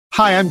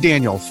Hi, I'm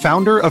Daniel,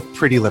 founder of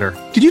Pretty Litter.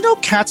 Did you know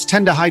cats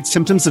tend to hide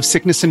symptoms of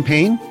sickness and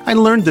pain? I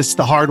learned this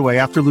the hard way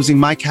after losing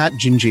my cat,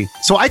 Gingy.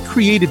 So I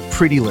created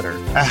Pretty Litter,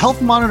 a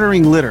health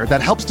monitoring litter that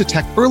helps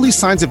detect early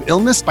signs of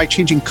illness by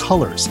changing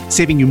colors,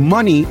 saving you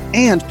money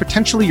and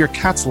potentially your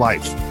cat's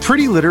life.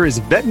 Pretty Litter is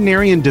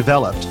veterinarian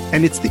developed,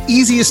 and it's the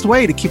easiest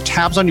way to keep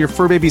tabs on your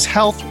fur baby's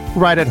health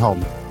right at home.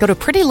 Go to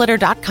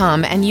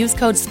prettylitter.com and use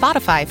code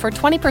SPOTIFY for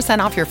 20%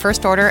 off your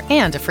first order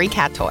and a free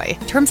cat toy.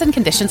 Terms and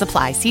conditions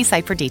apply. See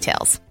site for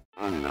details.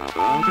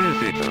 Another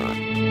visitor.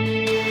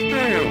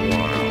 Stay a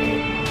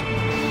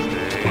while.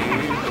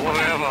 Stay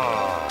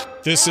forever.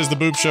 This is the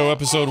Boop Show,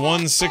 episode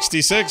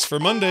 166 for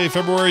Monday,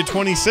 February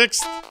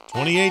 26th,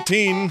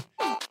 2018.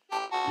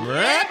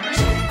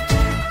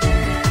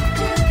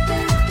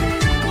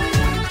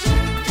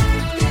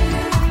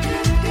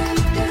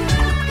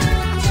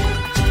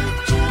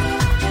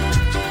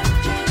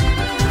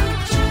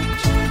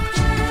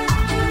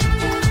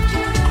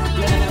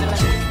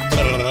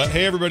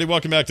 Hey everybody,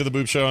 welcome back to the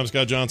Boop Show. I'm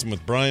Scott Johnson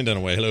with Brian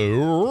Dunaway.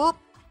 Hello.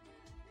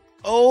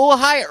 Oh,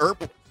 hi,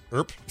 Erp.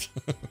 Erp.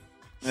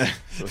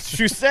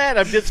 She said,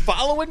 I'm just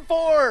following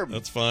form.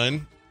 That's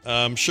fine.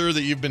 I'm sure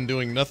that you've been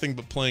doing nothing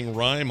but playing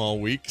Rime all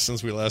week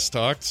since we last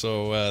talked,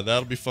 so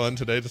that'll be fun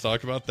today to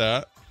talk about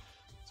that.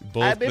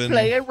 I've been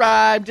playing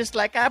Rime just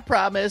like I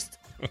promised.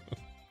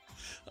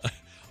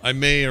 I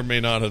may or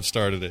may not have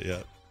started it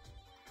yet.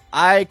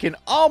 I can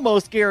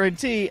almost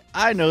guarantee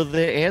I know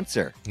the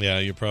answer. Yeah,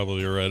 you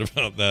probably are right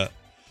about that.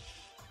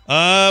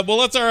 Well,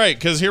 that's all right,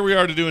 because here we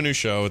are to do a new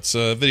show. It's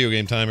video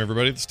game time,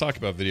 everybody. Let's talk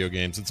about video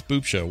games. It's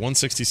Boop Show,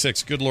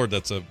 166. Good Lord,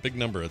 that's a big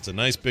number. It's a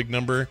nice big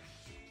number.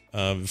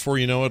 Before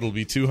you know it, it'll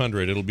be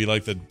 200. It'll be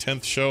like the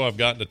 10th show I've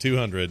gotten to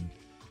 200.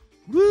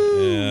 Woo!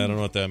 Yeah, I don't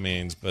know what that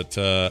means, but...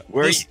 Do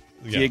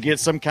you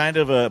get some kind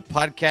of a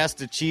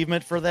podcast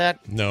achievement for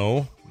that?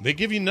 No. They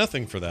give you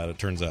nothing for that, it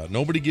turns out.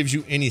 Nobody gives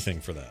you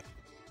anything for that.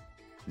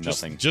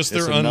 Nothing. Just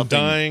their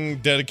undying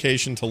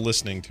dedication to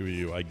listening to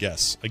you, I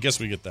guess. I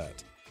guess we get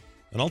that.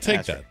 And I'll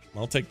take that. Right.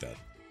 I'll take that.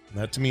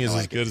 That to me is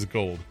as good as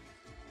gold.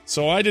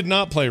 So I did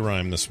not play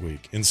Rime this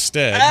week.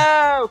 Instead...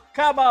 Oh,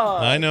 come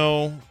on! I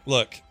know.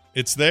 Look,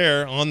 it's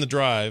there on the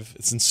drive.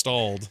 It's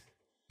installed.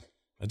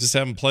 I just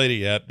haven't played it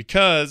yet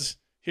because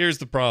here's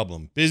the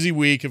problem. Busy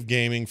week of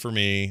gaming for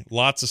me.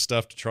 Lots of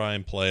stuff to try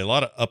and play. A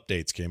lot of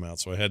updates came out,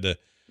 so I had to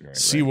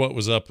see what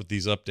was up with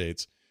these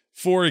updates.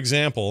 For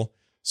example...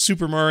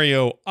 Super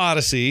Mario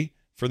Odyssey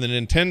for the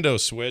Nintendo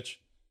Switch,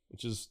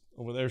 which is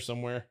over there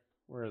somewhere.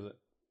 Where is it?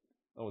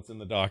 Oh, it's in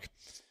the dock.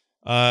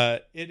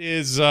 It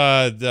is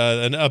an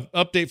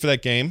update for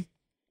that game,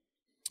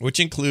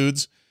 which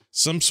includes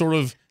some sort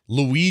of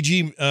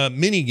Luigi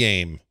mini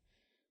game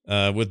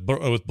with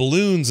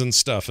balloons and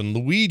stuff, and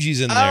Luigi's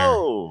in there.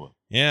 Oh,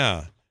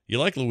 yeah. You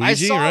like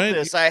Luigi, right? I saw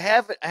this. I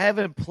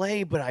haven't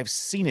played, but I've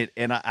seen it,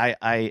 and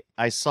I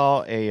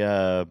saw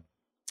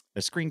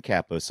a screen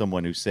cap of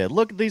someone who said,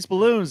 "Look at these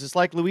balloons. It's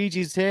like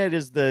Luigi's head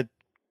is the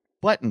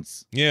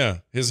buttons." Yeah,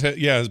 his head.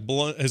 Yeah, his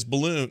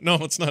balloon. No,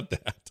 it's not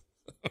that.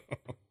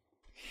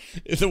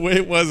 The way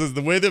it was is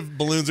the way the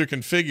balloons are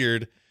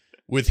configured,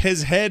 with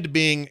his head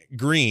being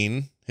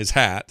green, his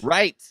hat.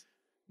 Right.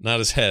 Not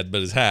his head,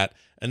 but his hat.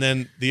 And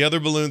then the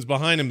other balloons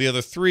behind him, the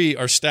other three,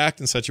 are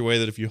stacked in such a way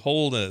that if you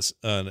hold an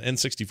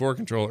N64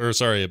 controller,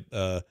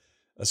 a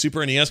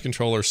Super NES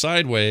controller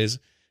sideways,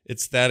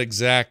 it's that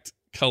exact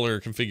color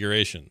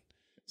configuration.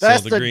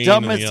 That's so the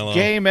dumbest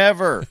game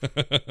ever.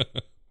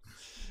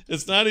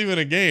 It's not even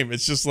a game.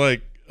 It's just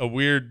like a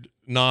weird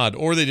nod.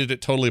 Or they did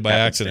it totally by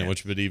accident,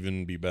 which would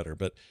even be better.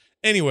 But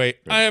anyway,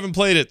 I haven't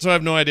played it, so I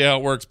have no idea how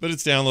it works. But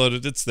it's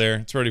downloaded. It's there.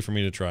 It's ready for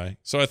me to try.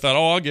 So I thought,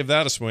 I'll give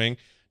that a swing.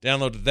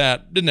 Downloaded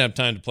that. Didn't have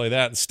time to play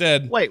that.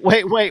 Instead... Wait.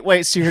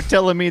 So you're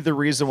telling me the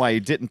reason why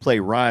you didn't play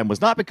Rime was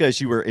not because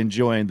you were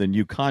enjoying the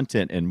new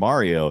content in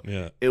Mario.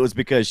 Yeah. It was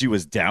because you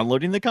was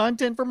downloading the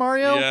content for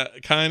Mario? Yeah,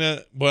 kind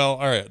of. Well,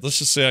 all right. Let's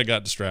just say I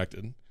got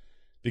distracted.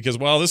 Because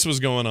while this was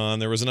going on,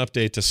 there was an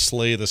update to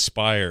Slay the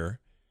Spire.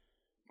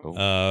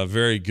 Oh.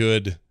 Very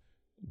good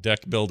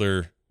deck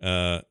builder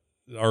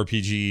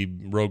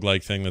RPG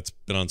roguelike thing that's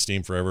been on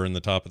Steam forever and the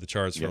top of the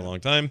charts for a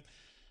long time.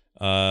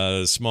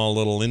 Small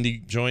little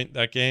indie joint,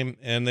 that game,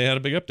 and they had a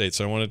big update,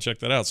 so I wanted to check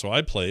that out. So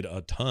I played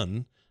a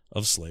ton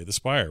of Slay the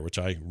Spire, which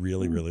I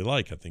really, really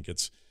like. I think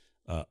it's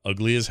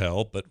ugly as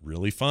hell, but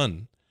really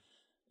fun.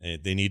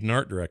 They need an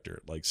art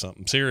director, like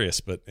something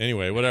serious. But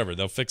anyway, whatever.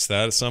 They'll fix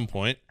that at some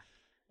point.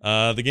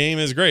 The game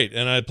is great,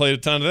 and I played a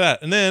ton of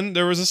that. And then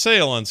there was a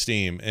sale on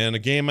Steam, and a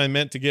game I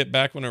meant to get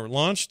back when it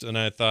launched, and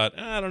I thought,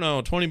 I don't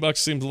know, $20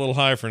 seems a little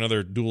high for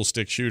another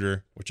dual-stick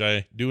shooter, which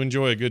I do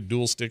enjoy a good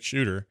dual-stick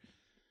shooter.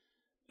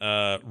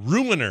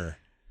 Ruiner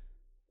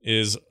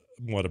is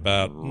what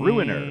about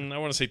Ruiner? I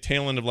want to say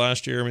tail end of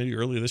last year, maybe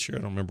early this year.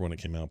 I don't remember when it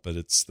came out, but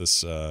it's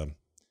this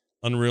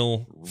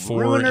Unreal 4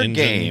 Ruiner engine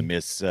game.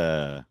 It's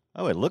it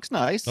looks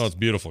nice. Oh, it's a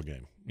beautiful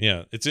game.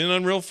 Yeah, it's in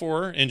Unreal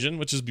 4 engine,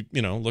 which is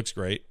looks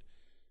great.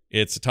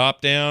 It's a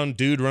top-down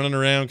dude running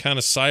around, kind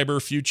of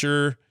cyber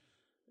future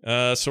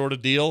sort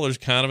of deal. There's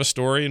kind of a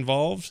story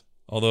involved.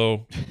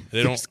 Although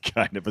they don't It's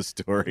kind of a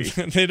story.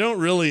 they don't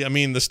really. I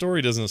mean, the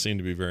story doesn't seem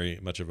to be very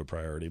much of a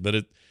priority,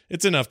 but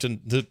it's enough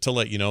to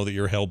let you know that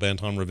you're hell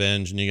bent on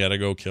revenge and you got to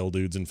go kill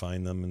dudes and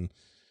find them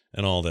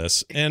and all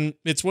this. And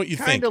it's what you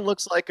think. Kind of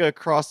looks like a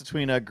cross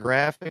between a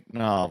graphic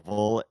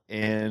novel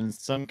and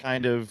some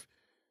kind of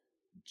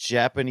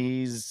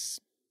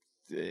Japanese,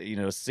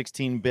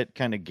 16-bit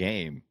kind of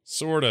game.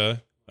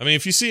 Sorta. I mean,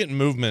 if you see it in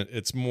movement,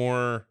 it's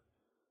more.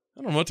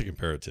 I don't know what to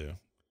compare it to.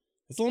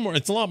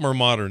 It's a lot more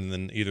modern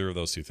than either of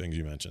those two things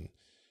you mentioned.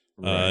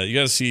 Right. You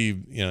got to see,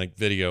 like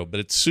video, but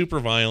it's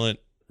super violent,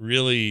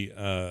 really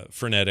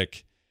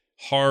frenetic,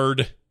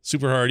 hard,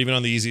 super hard, even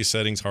on the easiest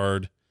settings,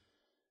 hard.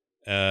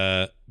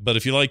 But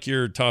if you like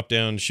your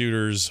top-down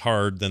shooters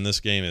hard, then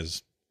this game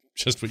is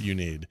just what you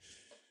need.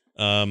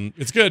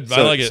 It's good.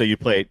 I like it. So you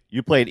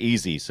played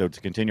easy. So to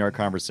continue our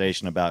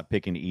conversation about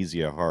picking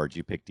easy or hard,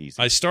 you picked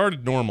easy. I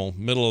started normal,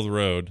 middle of the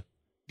road.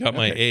 Got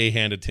my A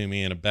handed to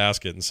me in a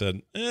basket and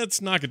said,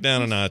 let's knock it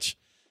down a notch.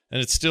 And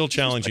it's still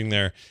challenging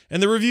there.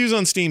 And the reviews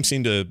on Steam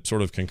seem to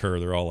sort of concur.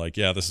 They're all like,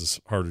 yeah, this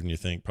is harder than you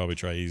think. Probably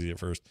try easy at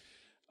first.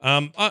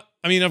 I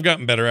mean, I've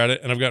gotten better at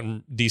it, and I've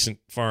gotten decent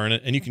far in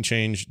it. And you can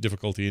change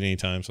difficulty at any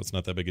time, so it's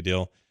not that big a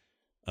deal.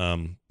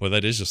 But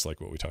that is just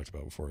like what we talked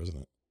about before, isn't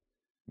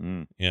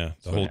it? Yeah,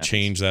 the whole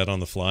change that on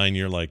the fly, and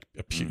you're like,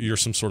 you're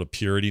some sort of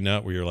purity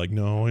nut where you're like,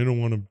 no, I don't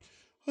want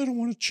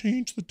to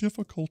change the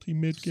difficulty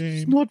mid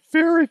game. It's not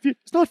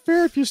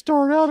fair if you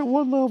start out at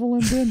one level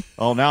and then.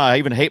 Oh, now I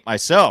even hate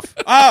myself.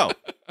 Oh.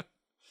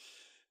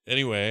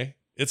 Anyway,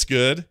 it's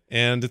good,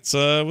 and it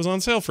was on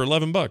sale for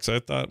 $11. I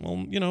thought, well,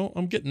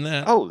 I'm getting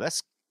that. Oh,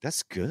 that's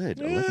good.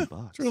 Yeah,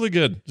 $11. It's really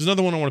good. There's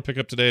another one I want to pick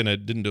up today, and I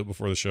didn't do it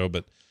before the show,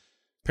 but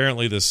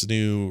apparently this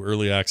new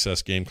early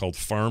access game called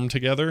Farm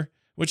Together,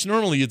 which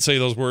normally you'd say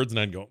those words, and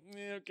I'd go,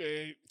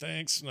 okay,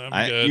 thanks,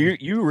 I'm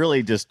good. You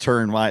really just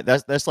turn my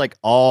that's like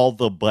all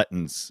the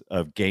buttons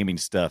of gaming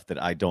stuff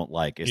that I don't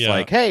like. It's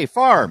like, hey,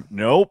 farm,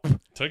 nope.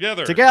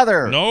 Together,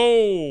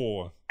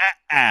 no.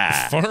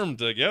 Farm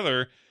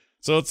together.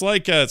 So it's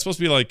like it's supposed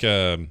to be like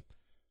a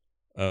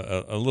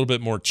little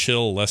bit more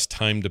chill, less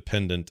time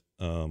dependent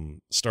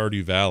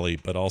Stardew Valley,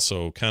 but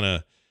also kind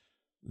of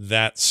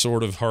that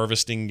sort of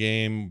harvesting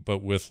game,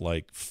 but with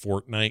like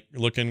Fortnite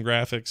looking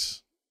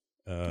graphics.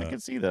 I can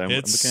see that.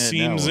 It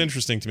seems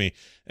interesting to me.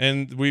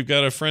 And we've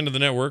got a friend of the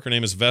network. Her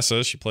name is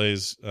Vessa. She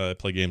plays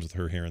play games with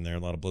her here and there, a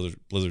lot of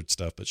Blizzard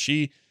stuff. But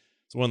she's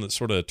the one that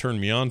sort of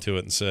turned me on to it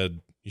and said,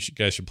 "You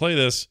guys should play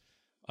this."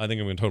 I think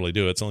I'm going to totally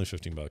do it. It's only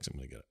 $15. I'm going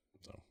to get it.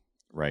 So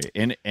right,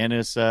 and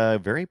it's a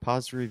very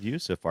positive review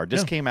so far.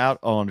 Just came out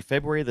on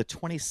February the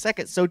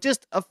 22nd, so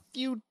just a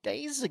few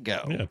days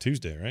ago. Yeah,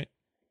 Tuesday, right?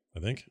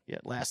 I think. Yeah,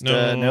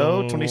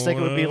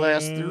 22nd would be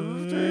last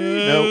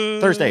Thursday.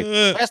 No, Thursday.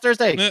 Last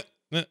Thursday.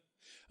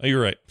 Oh, you're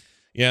right.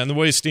 Yeah, and the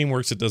way Steam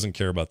works, it doesn't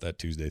care about that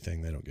Tuesday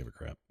thing. They don't give a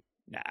crap.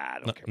 Nah, I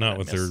don't care. Not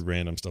with their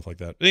random stuff like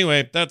that. But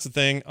anyway, that's the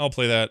thing. I'll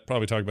play that.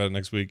 Probably talk about it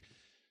next week.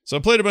 So I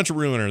played a bunch of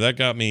Ruiner. That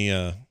got me,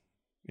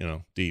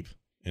 deep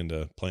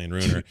into playing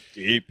Ruiner.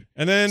 Deep.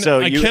 And then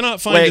I cannot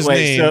find his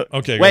name. So,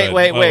 okay, wait.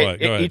 Go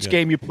ahead, Each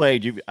game you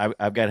played,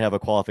 I've got to have a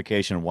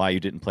qualification on why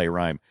you didn't play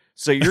Rhyme.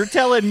 So you're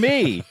telling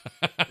me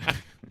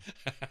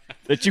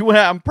that you went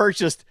out and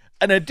purchased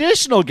an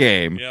additional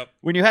game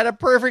when you had a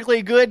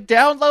perfectly good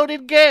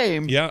downloaded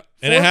game. Yeah,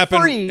 and it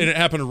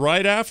happened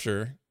right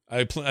after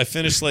I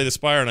finished Slay the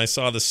Spire, and I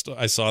saw the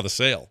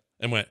sale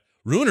and went,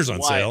 Ruiner's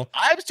on sale.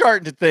 I'm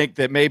starting to think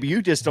that maybe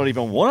you just don't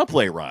even want to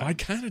play Rhyme. I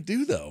kind of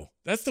do though.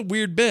 That's the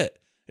weird bit,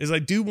 is I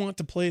do want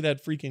to play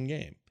that freaking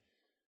game.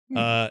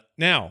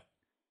 Now,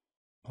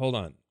 hold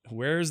on.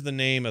 Where's the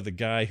name of the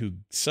guy who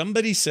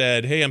somebody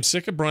said, "Hey, I'm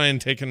sick of Brian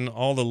taking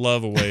all the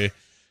love away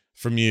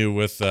from you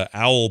with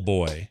Owl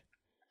Boy."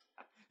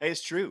 Hey,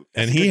 it's true.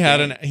 That's and he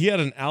had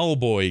an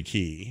Owlboy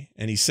key,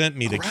 and he sent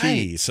me the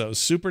key. So it was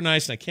super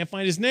nice, and I can't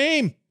find his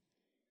name.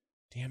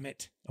 Damn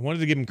it. I wanted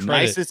to give him credit.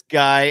 Nicest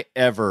guy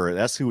ever.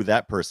 That's who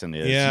that person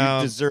is. Yeah.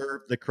 You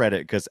deserve the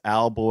credit because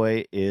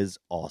Owlboy is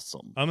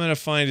awesome. I'm going to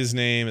find his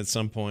name at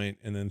some point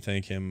and then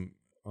thank him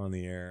on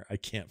the air. I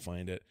can't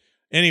find it.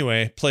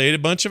 Anyway, played a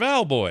bunch of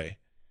Owlboy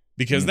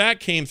because that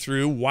came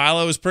through while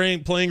I was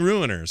playing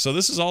Ruiner. So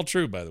this is all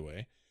true, by the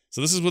way.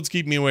 So this is what's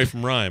keeping me away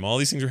from Rhyme. All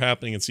these things are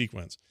happening in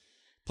sequence.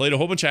 Played a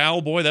whole bunch of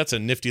Owlboy. That's a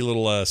nifty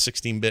little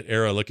 16-bit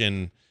era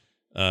looking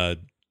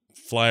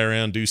fly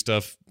around, do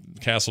stuff,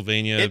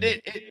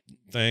 Castlevania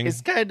thing.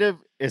 It's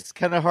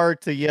kind of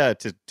hard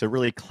to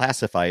really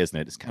classify, isn't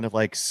it? It's kind of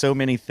like so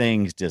many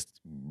things just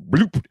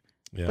bloop,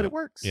 but it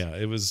works. Yeah,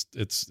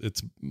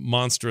 it's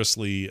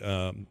monstrously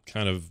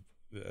kind of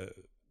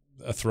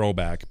a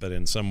throwback, but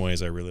in some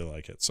ways I really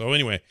like it. So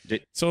anyway,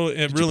 did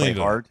really you play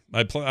hard.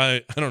 I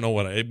don't know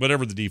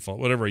whatever the default,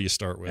 whatever you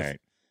start with. Right.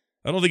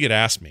 I don't think it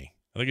asked me.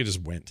 I think it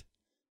just went.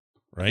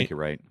 Right? I think you're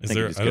right. I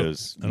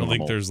don't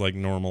think there's like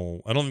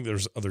normal. I don't think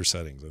there's other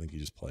settings. I think you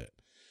just play it.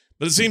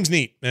 But it seems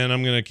neat, and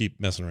I'm gonna keep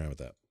messing around with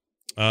that.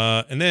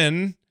 And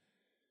then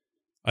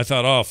I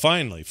thought, oh,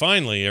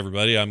 finally,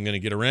 everybody, I'm gonna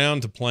get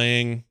around to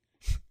playing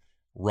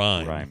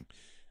Rhyme.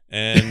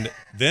 And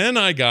then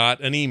I got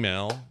an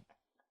email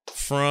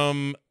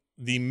from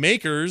the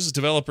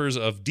developers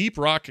of Deep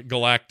Rock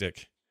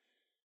Galactic.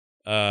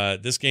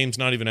 This game's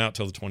not even out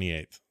till the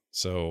 28th.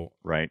 So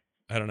right.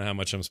 I don't know how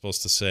much I'm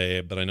supposed to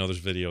say, but I know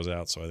there's videos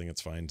out, so I think it's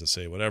fine to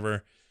say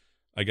whatever.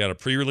 I got a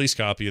pre-release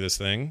copy of this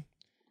thing.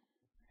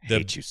 I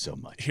hate you so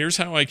much. Here's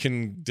how I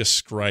can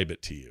describe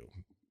it to you.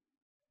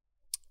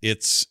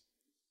 It's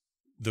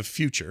the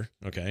future,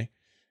 okay?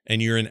 And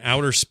you're in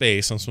outer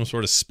space on some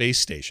sort of space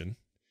station.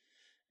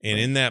 And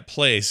in that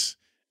place,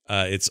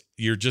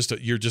 you're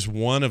just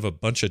one of a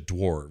bunch of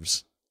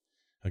dwarves.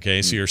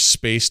 Okay, so you're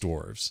space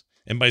dwarves.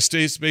 And by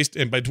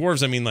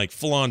dwarves, I mean like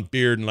full on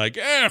beard and like,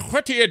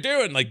 what are you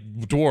doing? Like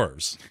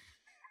dwarves.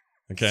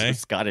 Okay.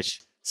 So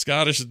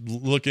Scottish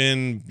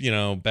looking,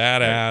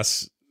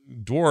 badass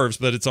dwarves,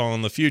 but it's all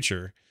in the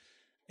future.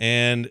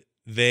 And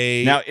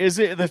now, is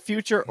it the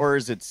future or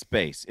is it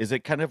space? Is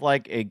it kind of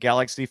like a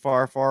galaxy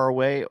far, far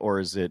away, or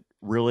is it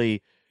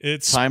really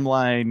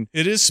timeline?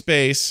 It is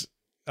space,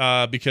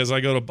 because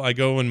I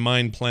go and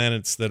mine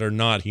planets that are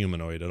not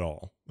humanoid at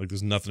all. Like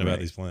there's nothing about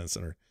these planets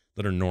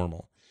that are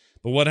normal.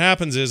 But what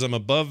happens is I'm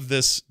above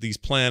these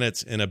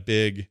planets in a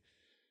big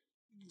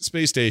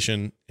space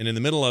station, and in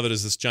the middle of it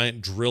is this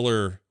giant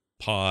driller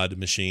pod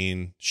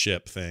machine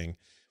ship thing.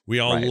 We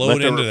all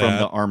load into that from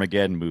the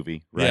Armageddon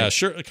movie. Right? Yeah,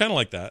 sure, kind of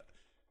like that.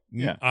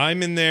 Yeah,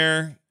 I'm in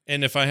there,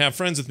 and if I have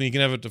friends with me, you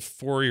can have up to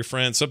 4 of your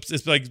friends. So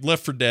it's like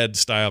Left 4 Dead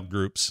style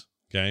groups,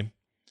 okay?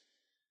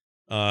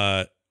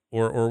 Or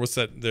what's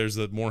that? There's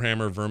the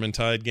Warhammer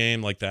Vermintide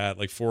game like that.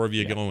 Like 4 of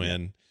you go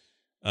in.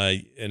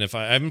 And if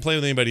I haven't played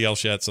with anybody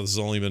else yet, so this has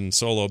only been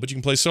solo, but you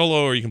can play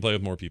solo or you can play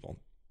with more people.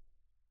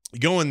 You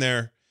go in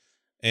there,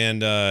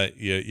 and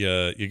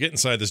you get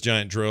inside this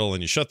giant drill,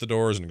 and you shut the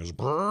doors, and it goes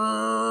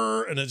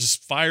brrr, and it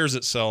just fires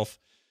itself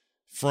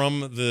from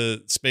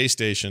the space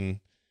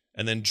station,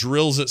 and then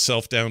drills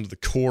itself down to the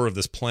core of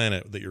this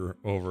planet that you're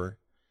over,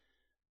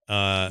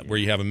 where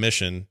you have a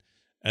mission.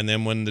 And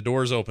then when the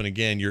doors open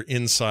again, you're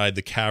inside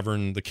the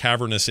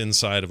cavernous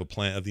inside of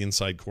the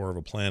inside core of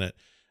a planet.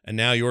 And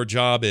now your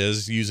job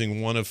is, using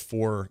one of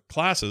 4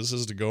 classes,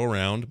 is to go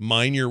around,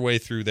 mine your way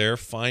through there,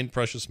 find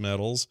precious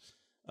metals,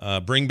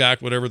 bring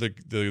back whatever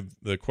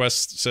the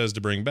quest says to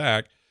bring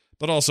back,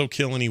 but also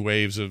kill any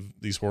waves of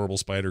these horrible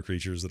spider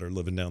creatures that are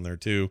living down there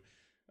too,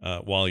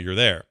 while you're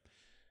there.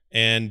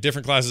 And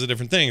different classes of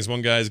different things.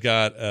 One guy's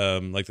got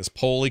like this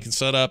pole he can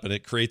set up, and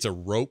it creates a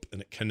rope,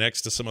 and it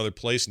connects to some other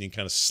place, and you can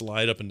kind of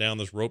slide up and down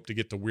this rope to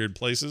get to weird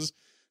places.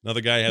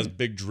 Another guy has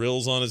big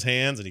drills on his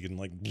hands, and he can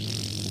like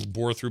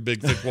bore through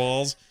big thick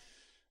walls.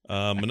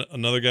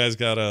 Another guy's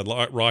got a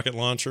rocket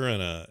launcher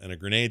and a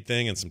grenade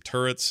thing and some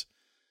turrets.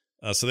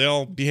 So they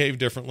all behave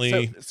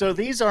differently. So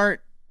these aren't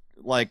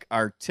like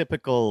our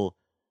typical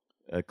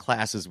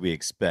classes we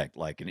expect,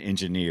 like an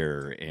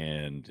engineer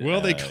and.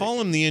 Well, they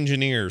call him the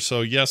engineer,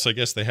 so yes, I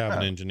guess they have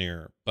an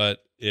engineer,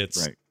 but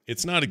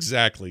it's not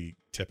exactly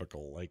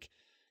typical. Like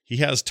he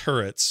has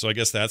turrets, so I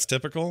guess that's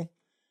typical.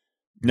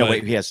 No,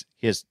 wait, he has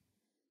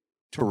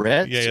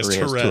Tourette's? Yeah, he has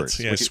Tourette's.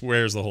 Yeah, he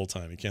swears the whole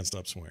time. He can't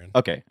stop swearing.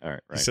 Okay, all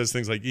right. He says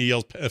things like, he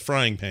yells a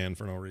frying pan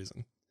for no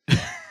reason.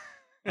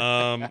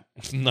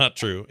 Not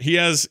true. He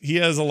has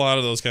a lot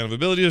of those kind of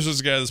abilities. There's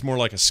a guy that's more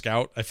like a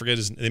scout. I forget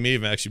they may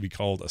even actually be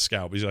called a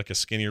scout, but he's like a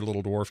skinnier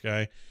little dwarf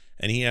guy.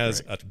 And he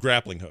has a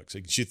grappling hook, so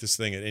he can shoot this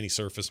thing at any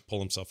surface and pull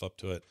himself up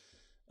to it.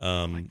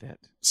 Like that.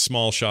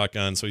 Small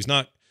shotgun, so he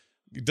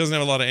doesn't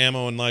have a lot of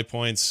ammo and life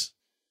points.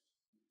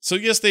 So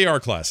yes, they are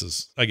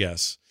classes, I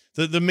guess.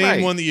 The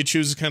main one that you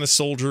choose is kind of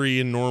soldiery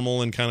and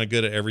normal and kind of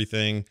good at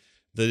everything.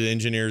 The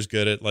engineer's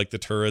good at like the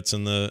turrets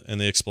and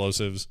the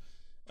explosives.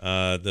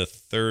 The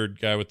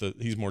third guy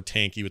he's more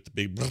tanky with the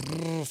big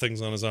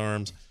things on his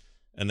arms.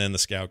 And then the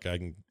scout guy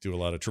can do a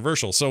lot of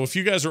traversal. So if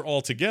you guys are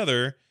all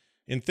together,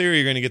 in theory,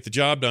 you're going to get the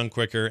job done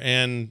quicker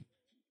and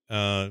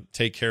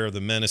take care of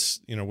the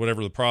menace,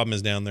 whatever the problem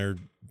is down there,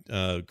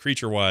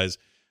 creature-wise,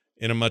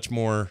 in a much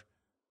more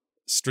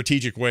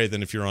strategic way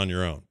than if you're on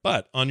your own.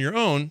 But on your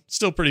own,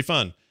 still pretty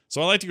fun.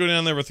 So I like to go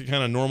down there with the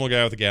kind of normal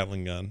guy with a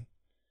Gatling gun.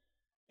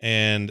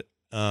 And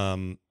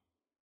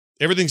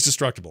everything's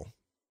destructible.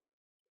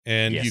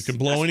 And you can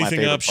blow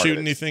anything up, shoot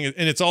anything. And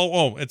it's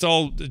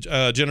all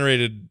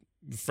generated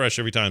fresh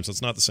every time. So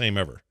it's not the same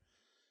ever.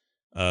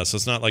 So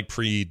it's not like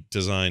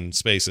pre-designed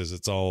spaces.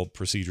 It's all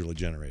procedurally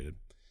generated.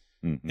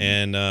 Mm-hmm.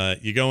 And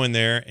you go in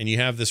there and you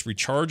have this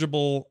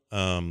rechargeable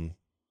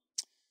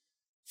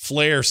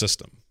flare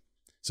system.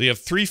 So you have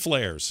 3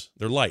 flares.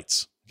 They're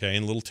lights. Okay,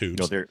 in little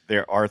tubes. No,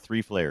 there are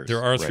 3 flares.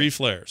 There are 3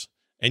 flares.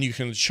 And you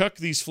can chuck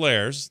these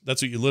flares.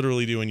 That's what you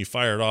literally do when you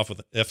fire it off with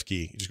the F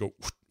key. You just go,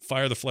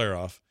 fire the flare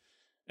off.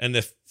 And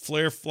the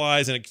flare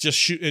flies, and it just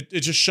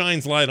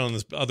shines light on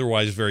this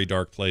otherwise very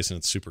dark place, and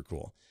it's super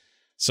cool.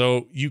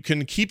 So you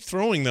can keep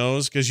throwing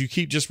those because you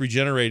keep just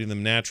regenerating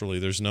them naturally.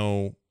 There's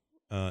no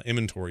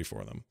inventory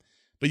for them.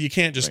 But you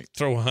can't just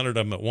throw 100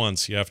 of them at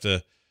once. They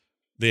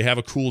have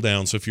a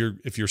cooldown. So if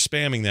you're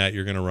spamming that,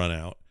 you're going to run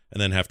out and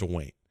then have to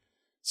wait.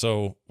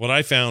 So what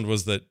I found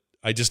was that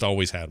I just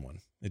always had one.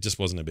 It just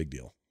wasn't a big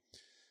deal.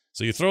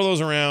 So you throw those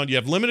around. You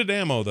have limited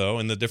ammo, though,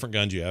 in the different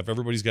guns you have.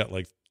 Everybody's got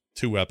like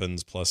 2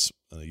 weapons plus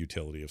a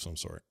utility of some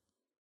sort.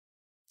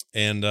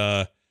 And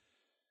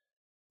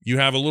you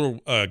have a little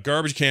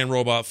garbage can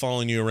robot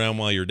following you around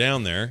while you're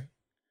down there.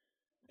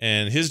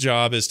 And his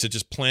job is to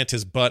just plant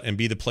his butt and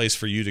be the place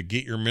for you to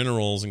get your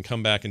minerals and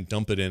come back and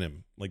dump it in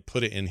him. Like,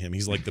 put it in him.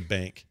 He's like the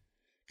bank.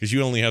 Because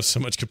you only have so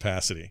much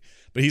capacity.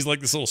 But he's like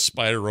this little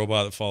spider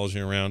robot that follows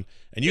you around.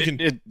 And you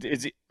can...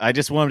 I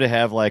just want him to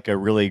have, like, a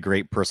really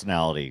great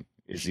personality.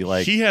 Is he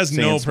like... He has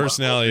no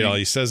personality at all.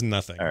 He says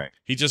nothing. All right.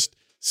 He just...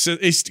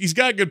 He's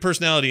got good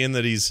personality in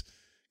that he's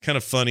kind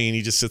of funny and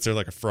he just sits there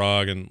like a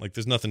frog and, like,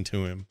 there's nothing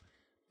to him.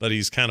 But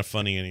he's kind of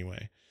funny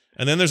anyway.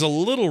 And then there's a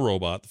little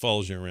robot that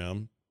follows you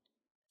around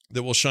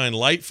that will shine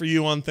light for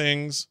you on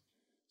things.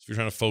 If you're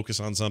trying to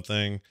focus on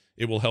something,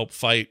 it will help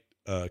fight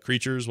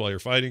creatures while you're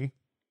fighting.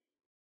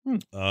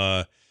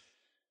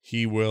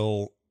 He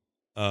will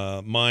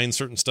mine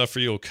certain stuff for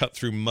you. He'll cut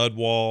through mud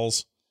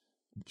walls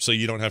so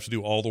you don't have to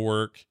do all the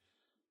work.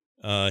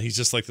 He's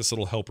just like this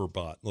little helper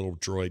bot, little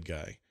droid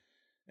guy.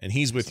 And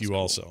he's with you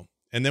also.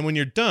 And then when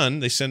you're done,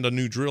 they send a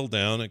new drill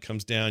down. It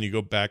comes down. You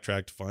go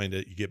backtrack to find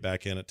it. You get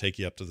back in it, take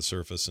you up to the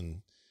surface,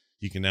 and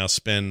you can now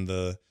spend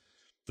the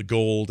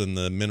gold and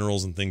the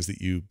minerals and things that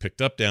you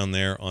picked up down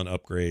there on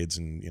upgrades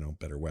and, you know,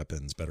 better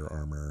weapons, better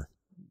armor,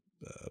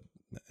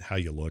 how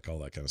you look, all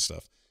that kind of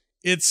stuff.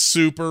 It's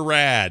super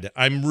rad.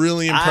 I'm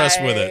really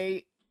impressed with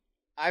it.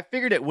 I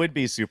figured it would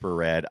be super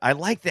rad. I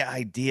like the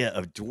idea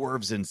of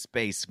dwarves in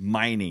space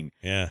mining.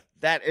 Yeah.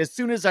 That as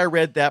soon as I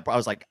read that, I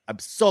was like, I'm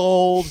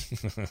sold.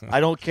 I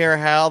don't care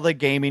how the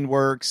gaming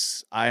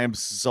works. I am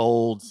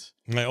sold.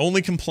 My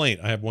only complaint,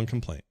 I have one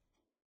complaint.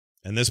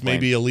 And this may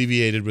be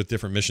alleviated with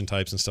different mission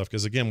types and stuff,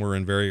 because again, we're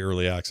in very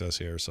early access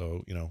here,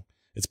 so you know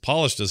it's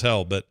polished as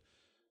hell, but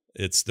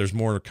there's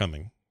more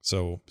coming.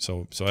 So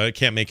I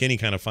can't make any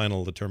kind of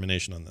final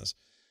determination on this.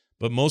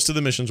 But most of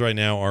the missions right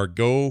now are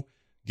go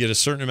get a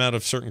certain amount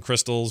of certain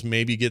crystals,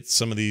 maybe get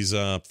some of these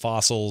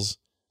fossils,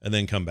 and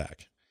then come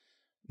back.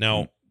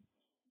 Now,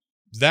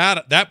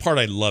 that part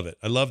I love it.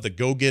 I love the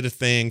go get a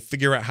thing,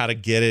 figure out how to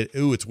get it.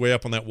 Ooh, it's way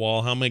up on that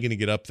wall. How am I going to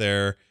get up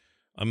there?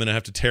 I'm going to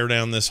have to tear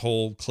down this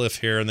whole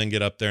cliff here and then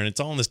get up there. And it's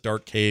all in this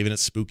dark cave and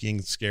it's spooky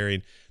and scary.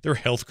 And there are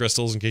health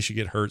crystals in case you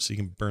get hurt so you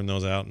can burn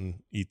those out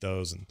and eat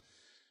those. And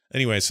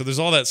anyway, so there's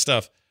all that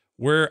stuff.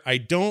 Where I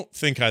don't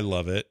think I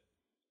love it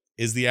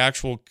is the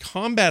actual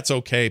combat's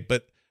okay,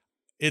 but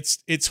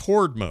it's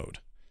horde mode.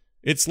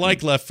 It's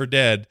like Left 4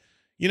 Dead.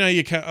 You know,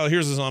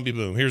 here's a zombie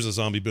boom, here's a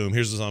zombie boom,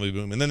 here's a zombie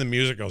boom. And then the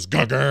music goes,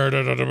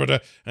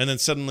 and then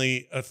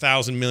suddenly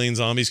 1,000 million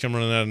zombies come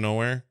running out of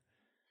nowhere.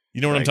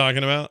 You know what I'm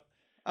talking about?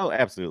 Oh,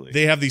 absolutely.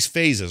 They have these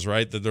phases,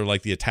 right? That they're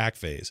like the attack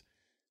phase.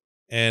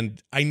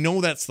 And I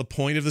know that's the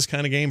point of this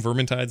kind of game.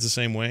 Vermintide's the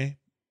same way.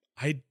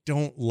 I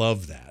don't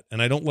love that.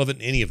 And I don't love it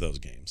in any of those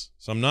games.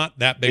 So I'm not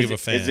that big of a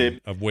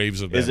fan of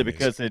waves of enemies. Is it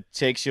because it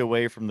takes you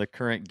away from the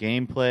current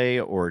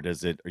gameplay, or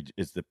is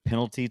the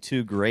penalty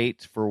too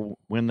great for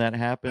when that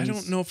happens? I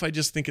don't know if I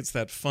just think it's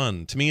that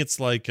fun. To me, it's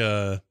like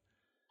how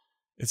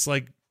do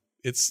I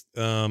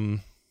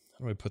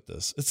put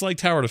this? It's like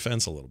tower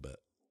defense a little bit.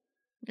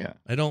 Yeah.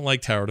 I don't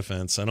like tower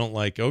defense. I don't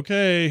like,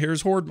 okay,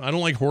 here's horde. I don't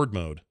like horde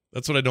mode.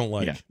 That's what I don't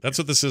like. Yeah. That's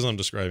what this is I'm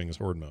describing as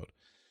horde mode.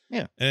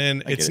 Yeah.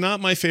 And it's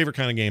not my favorite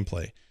kind of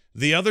gameplay.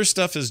 The other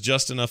stuff is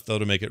just enough, though,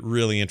 to make it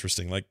really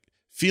interesting. Like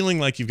feeling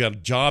like you've got a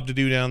job to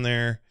do down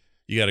there.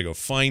 You got to go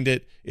find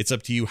it. It's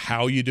up to you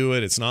how you do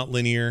it. It's not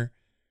linear.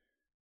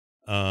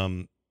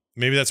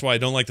 Maybe that's why I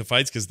don't like the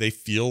fights, because they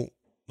feel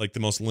like the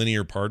most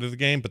linear part of the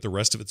game, but the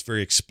rest of it's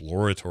very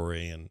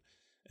exploratory and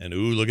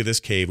ooh, look at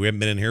this cave. We haven't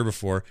been in here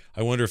before.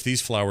 I wonder if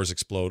these flowers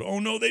explode. Oh,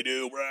 no, they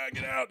do.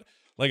 Get out.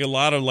 Like a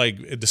lot of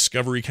like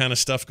discovery kind of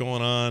stuff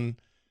going on.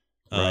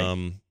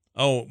 Right.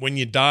 Oh, when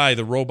you die,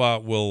 the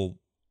robot will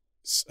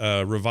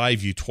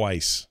revive you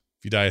twice.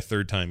 If you die a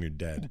third time, you're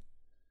dead.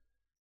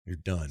 You're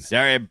done.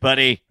 Sorry,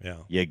 buddy.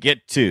 Yeah. You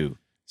get 2.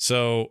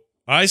 So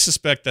I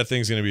suspect that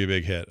thing's going to be a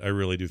big hit. I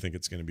really do think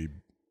it's going to be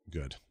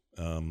good.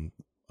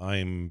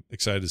 I'm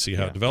excited to see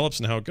how it develops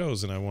and how it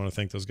goes, and I want to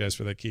thank those guys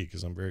for that key,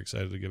 because I'm very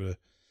excited to give it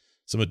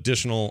some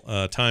additional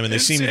time.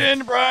 And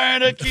send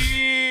Brian a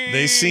key.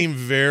 They seem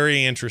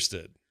very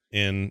interested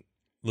in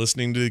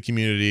listening to the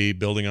community,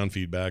 building on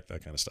feedback,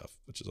 that kind of stuff,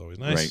 which is always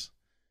nice. Right.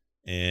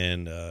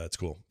 And it's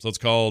cool. So it's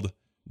called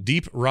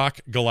Deep Rock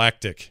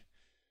Galactic.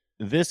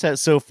 This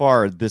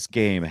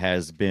game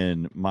has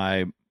been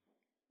my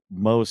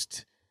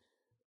most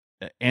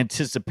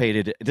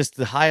anticipated. This is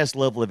the highest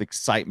level of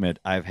excitement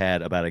I've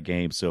had about a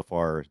game so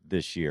far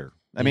this year.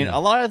 I mean,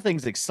 a lot of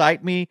things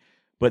excite me,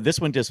 but this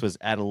one just was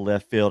out of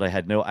left field. I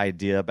had no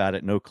idea about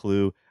it, no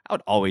clue. I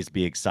would always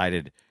be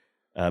excited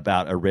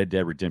about a Red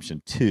Dead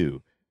Redemption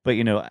 2. But,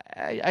 you know,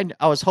 I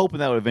was hoping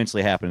that would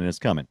eventually happen, and it's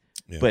coming.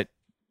 Yeah. But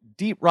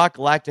Deep Rock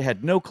Galactic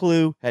had no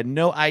clue, had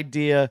no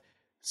idea,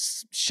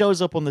 shows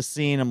up on the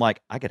scene. I'm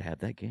like, I could have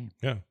that game.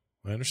 Yeah,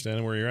 I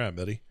understand where you're at,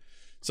 buddy.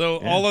 So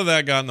all of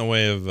that got in the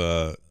way of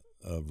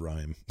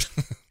Rime.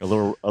 a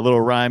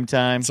little Rime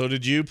time. So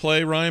did you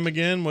play Rime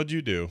again? What'd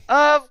you do?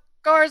 Of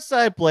course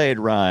I played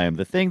Rime.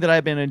 The thing that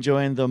I've been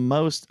enjoying the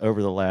most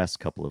over the last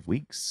couple of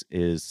weeks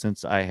is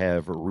since I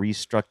have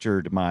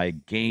restructured my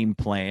game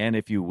plan,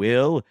 if you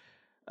will,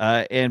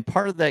 and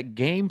part of that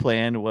game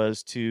plan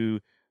was to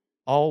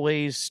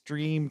always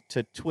stream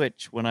to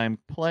Twitch when I'm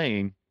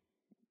playing.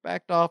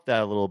 Backed off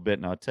that a little bit,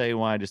 and I'll tell you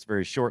why just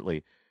very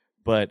shortly.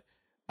 But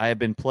I have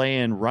been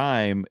playing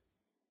Rime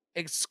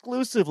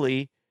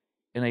exclusively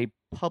in a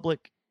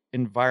public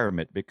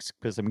environment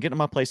because I'm getting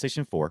my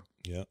PlayStation 4.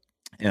 Yeah.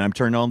 And I'm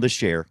turning on the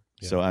share.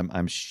 Yeah. So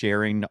I'm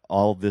sharing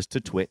all of this to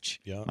Twitch,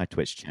 Yeah. my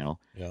Twitch channel.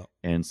 Yeah.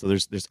 And so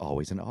there's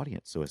always an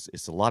audience. So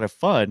it's a lot of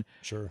fun.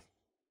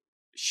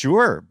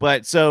 Sure.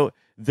 But so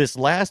this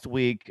last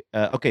week,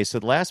 so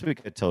last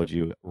week I told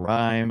you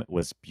Rime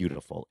was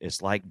beautiful.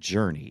 It's like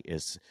Journey.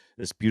 It's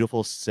this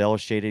beautiful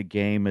cel-shaded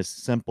game. It's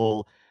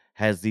simple,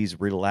 has these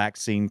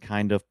relaxing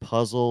kind of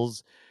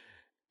puzzles.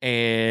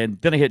 And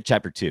then I hit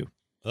chapter 2.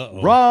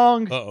 Uh-oh.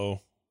 Wrong. Uh-oh.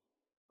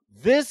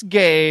 This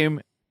game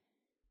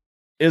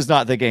is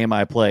not the game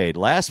I played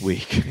last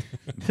week.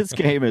 This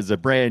game is a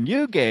brand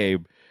new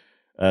game.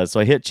 So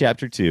I hit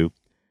chapter 2.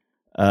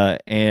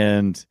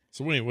 And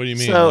so wait, what do you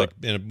mean? So, like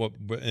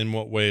in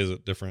what way is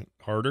it different?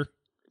 Harder?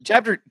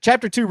 Chapter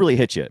 2 really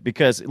hits you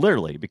because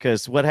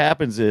what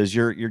happens is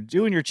you're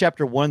doing your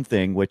chapter 1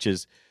 thing, which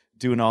is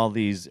doing all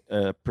these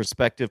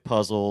perspective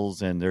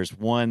puzzles, and there's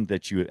one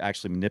that you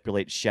actually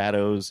manipulate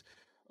shadows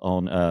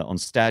on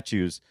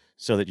statues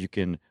so that you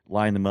can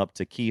line them up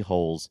to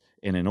keyholes.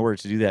 And in order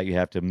to do that, you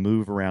have to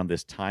move around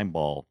this time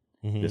ball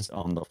that's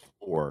on the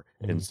floor.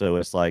 And so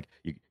it's like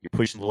you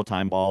push the little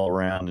time ball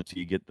around until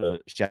you get the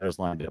shadows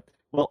lined up.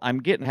 Well, I'm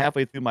getting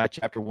halfway through my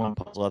chapter 1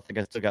 puzzle. I think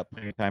I still got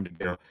plenty of time to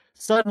go.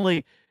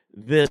 Suddenly,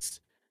 this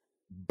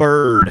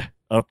bird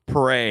of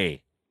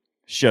prey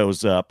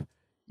shows up,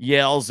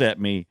 yells at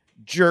me,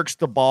 jerks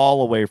the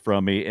ball away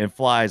from me, and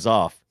flies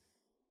off.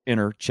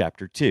 Enter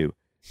chapter 2,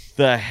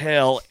 the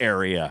hell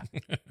area.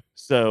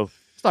 So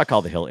it's not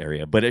called the hell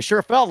area, but it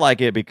sure felt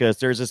like it because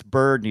there's this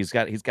bird and he's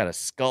got a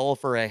skull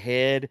for a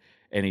head,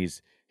 and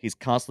he's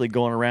constantly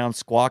going around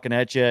squawking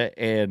at you,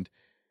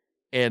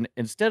 and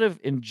instead of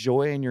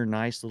enjoying your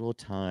nice little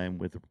time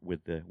with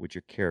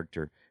your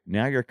character,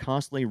 now you're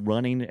constantly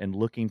running and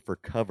looking for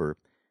cover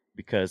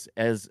because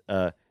as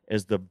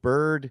the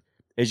bird,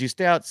 as you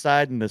stay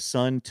outside in the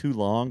sun too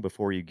long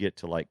before you get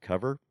to like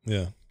cover,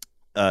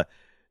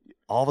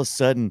 all of a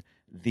sudden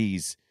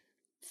these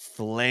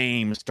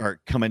flames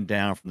start coming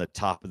down from the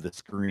top of the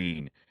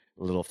screen,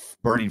 little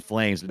burning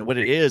flames. And what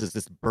it is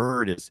this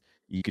bird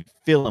you could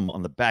feel him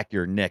on the back of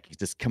your neck. He's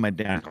just coming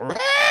down.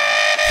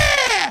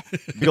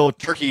 Big old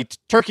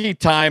turkey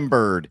time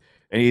bird.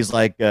 And he's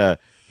like,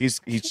 he's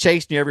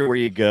chasing you everywhere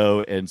you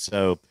go. And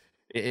so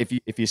if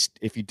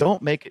you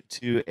don't make it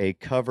to a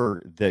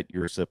cover that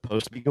you're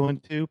supposed to be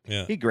going to,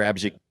 he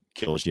grabs you,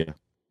 kills you.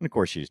 And of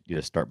course you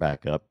just start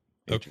back up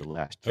at your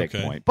last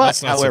checkpoint. But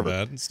that's not however,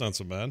 so bad. It's not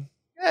so bad.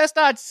 It's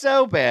not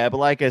so bad, but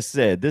like I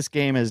said, this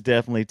game has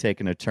definitely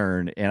taken a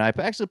turn, and I've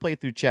actually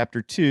played through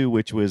chapter 2,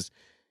 which was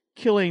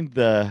killing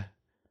the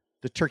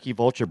turkey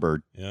vulture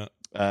bird. Yeah.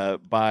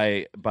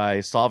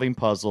 By solving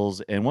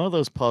puzzles, and one of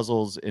those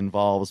puzzles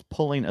involves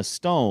pulling a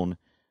stone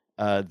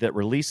that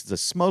releases a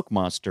smoke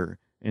monster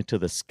into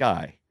the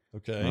sky.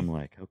 Okay. And I'm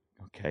like,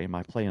 okay, am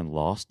I playing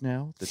Lost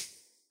now,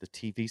 the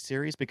TV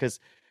series? Because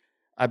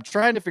I'm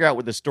trying to figure out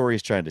what the story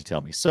is trying to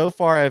tell me. So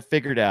far, I've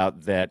figured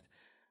out that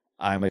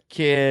I'm a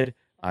kid.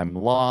 I'm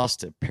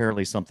lost.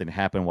 Apparently, something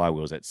happened while I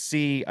was at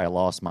sea. I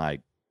lost my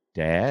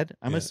dad.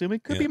 I'm assuming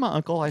could be my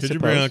uncle. I suppose.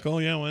 Could be my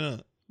uncle? Yeah, why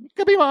not?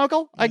 Could be my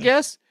uncle, I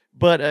guess.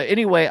 But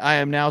anyway, I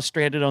am now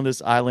stranded on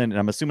this island, and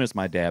I'm assuming it's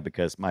my dad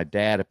because my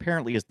dad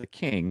apparently is the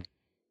king,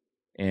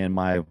 and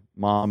my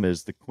mom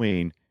is the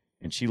queen,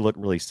 and she looked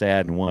really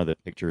sad in one of the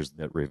pictures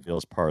that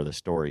reveals part of the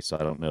story. So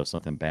I don't know if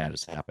something bad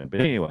has happened. But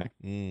anyway,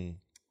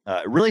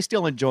 really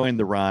still enjoying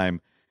the Rime,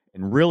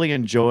 and really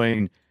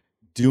enjoying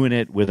doing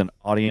it with an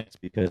audience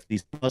because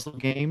these puzzle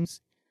games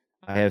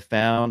I have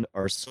found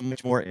are so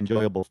much more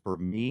enjoyable for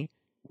me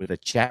with a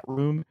chat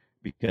room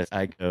because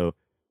I go,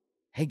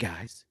 hey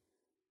guys,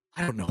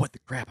 I don't know what the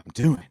crap I'm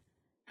doing.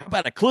 How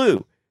about a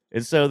clue?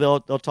 And so they'll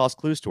toss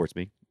clues towards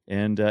me,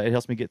 and it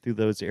helps me get through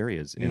those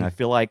areas. And I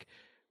feel like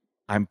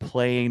I'm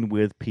playing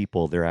with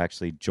people. They're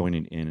actually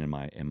joining in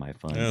my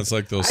fun. Yeah, it's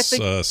like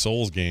those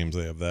Souls games.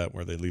 They have that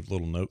where they leave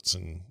little notes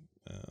and.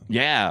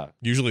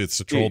 Usually it's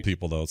to troll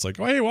people, though. It's like,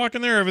 oh, hey, walk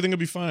in there, everything will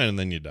be fine, and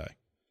then you die.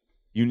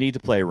 You need to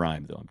play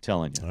Rime, though. I'm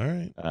telling you. All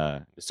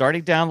right.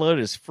 Starting download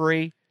is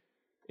free.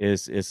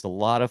 It's a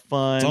lot of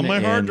fun. It's on my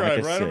hard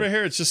drive right over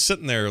here. It's just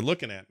sitting there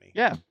looking at me.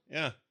 Yeah.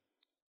 Yeah.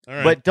 All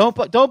right.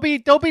 But don't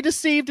be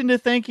deceived into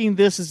thinking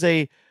this is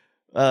a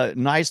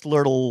nice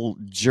little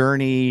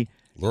journey.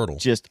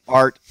 Just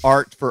art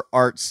for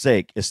art's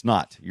sake. It's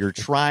not. You're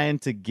trying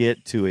to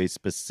get to a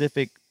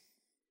specific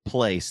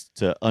place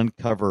to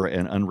uncover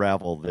and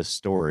unravel this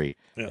story.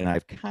 Yeah. And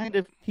I've kind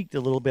of peeked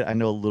a little bit. I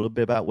know a little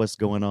bit about what's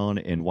going on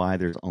and why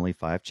there's only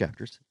 5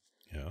 chapters.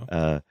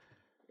 Yeah.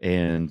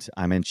 And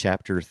I'm in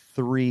chapter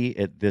 3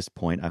 at this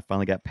point. I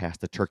finally got past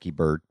the turkey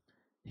bird,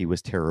 He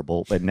was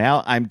terrible. But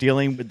now I'm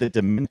dealing with the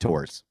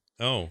Dementors.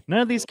 Oh. None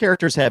of these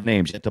characters have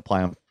names. You have to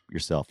apply them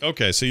yourself.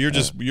 Okay, so you're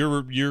just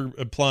you're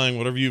applying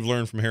whatever you've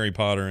learned from Harry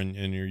Potter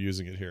and you're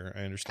using it here.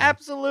 I understand.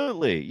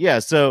 Absolutely. Yeah,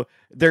 so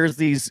there's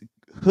these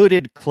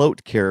hooded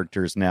cloaked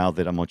characters now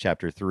that I'm on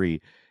chapter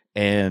 3,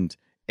 and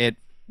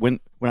when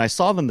I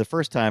saw them the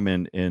first time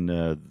in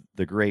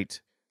the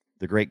great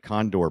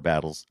Condor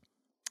battles,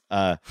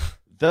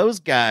 those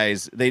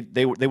guys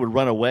they would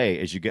run away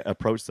as you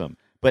approach them,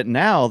 but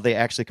now they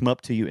actually come up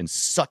to you and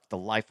suck the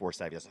life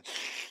force out of you.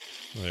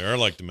 They are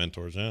like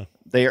Dementors, yeah.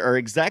 They are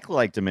exactly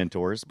like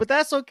Dementors, but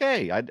that's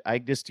okay. I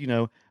just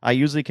I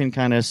usually can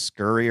kind of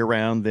scurry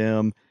around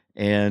them.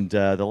 And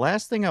the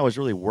last thing I was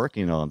really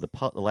working on, the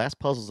last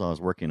puzzles I was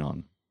working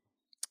on,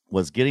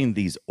 was getting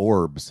these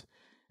orbs.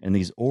 And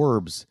these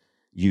orbs,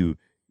 you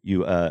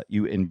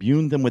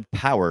imbue them with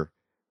power,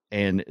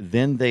 and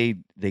then they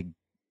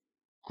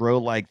grow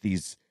like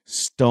these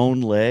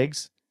stone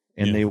legs,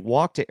 and they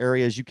walk to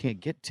areas you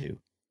can't get to.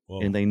 Whoa.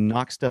 And they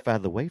knock stuff out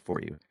of the way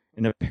for you.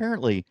 And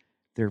apparently,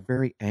 they're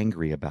very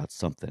angry about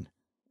something.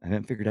 I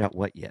haven't figured out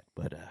what yet,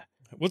 but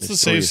what's the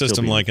save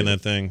system like in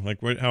that thing?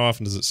 Like, how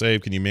often does it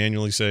save? Can you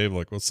manually save?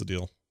 Like, what's the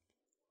deal?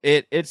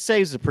 It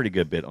saves a pretty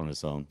good bit on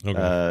its own.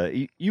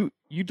 Okay.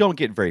 You don't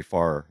get very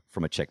far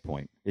from a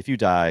checkpoint. If you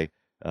die,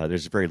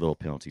 there's very little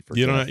penalty for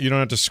you don't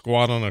have to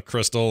squat on a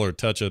crystal or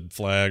touch a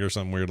flag or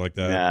something weird like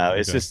that. No,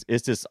 it's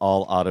just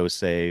all auto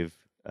save.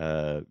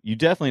 You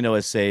definitely know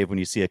a save when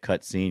you see a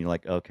cutscene. You're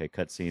like, okay,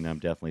 cutscene, I'm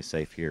definitely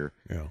safe here.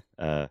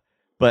 Yeah.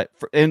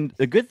 And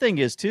the good thing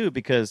is too,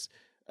 because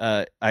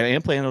I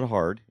am playing it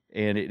hard,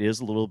 and it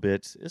is a little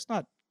bit. It's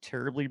not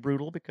terribly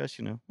brutal because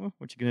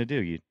what you gonna do?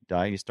 You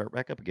die, you start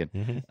back up again.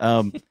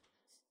 Mm-hmm.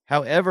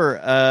 However,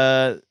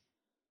 I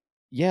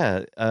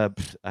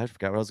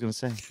forgot what I was gonna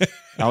say.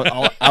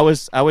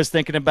 I was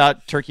thinking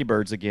about turkey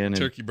birds again.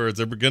 Turkey birds,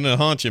 they're gonna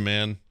haunt you,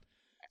 man.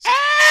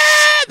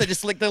 They're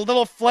just like the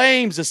little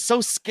flames. It's so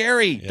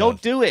scary. Yeah.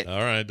 Don't do it. All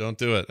right, don't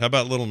do it. How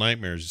about Little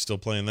Nightmares? You still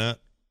playing that?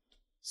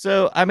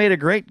 So I made a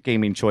great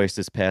gaming choice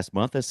this past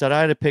month. I said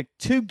I had to pick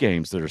 2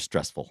 games that are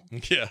stressful.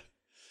 Yeah.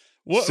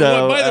 By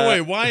the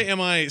way, why am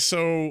I?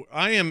 So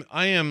I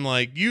am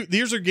like you.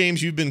 These are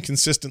games you've been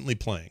consistently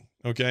playing.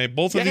 Okay,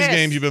 both of these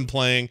games you've been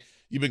playing.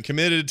 You've been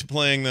committed to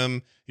playing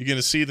them. You're going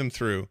to see them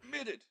through.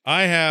 Committed.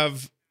 I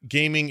have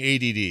gaming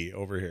ADD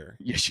over here.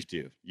 Yes, you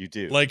do. You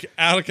do. Like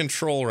out of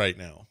control right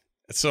now.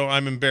 So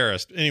I'm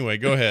embarrassed. Anyway,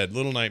 go ahead.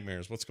 Little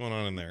Nightmares. What's going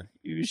on in there?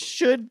 You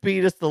should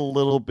be just a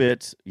little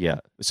bit.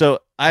 Yeah. So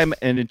I'm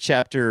in a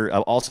chapter.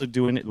 I'm also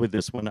doing it with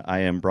this one.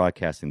 I am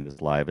broadcasting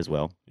this live as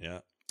well.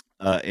 Yeah.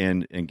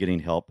 And getting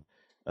help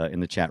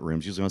in the chat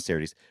rooms, usually on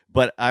Saturdays.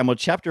 But I'm on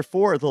chapter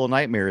 4 of Little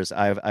Nightmares.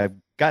 I've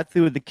got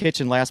through the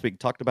kitchen last week.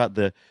 Talked about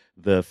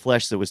the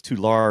flesh that was too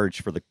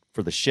large for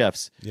the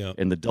chefs. Yeah.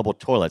 And the double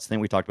toilets. I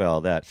think we talked about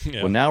all that.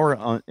 Yeah. Well, now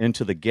we're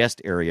into the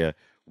guest area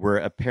where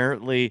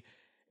apparently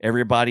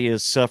everybody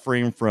is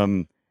suffering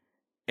from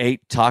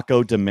 8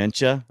 taco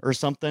dementia or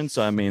something.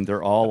 So, I mean,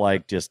 they're all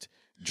like just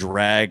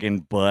dragging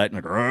butt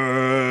and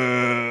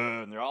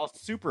they're all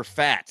super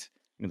fat.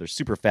 They're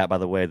super fat, by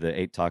the way, the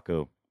 8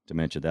 taco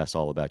dementia. That's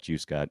all about you,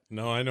 Scott.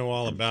 No, I know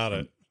all about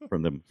it.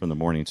 From the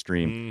morning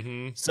stream.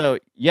 Mm-hmm. So,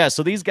 yeah,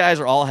 so these guys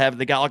are all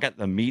all got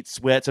the meat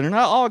sweats. And they're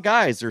not all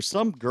guys. There's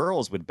some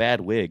girls with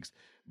bad wigs.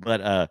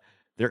 But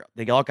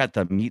they all got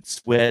the meat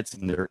sweats,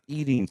 and they're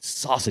eating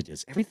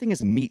sausages. Everything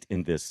is meat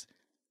in this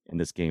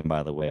game,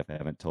 by the way, if I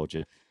haven't told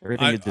you.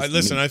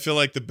 Listen, I feel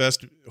like the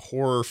best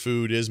horror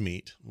food is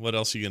meat. What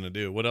else are you going to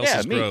do? What else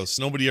is gross?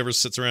 Nobody ever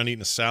sits around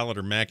eating a salad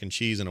or mac and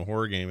cheese in a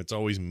horror game. It's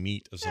always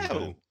meat of some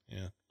kind.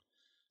 Yeah.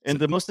 And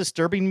the most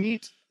disturbing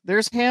meat,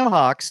 there's ham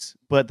hocks,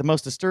 but the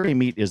most disturbing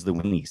meat is the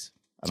weenies.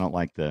 I don't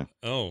like the...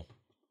 Oh.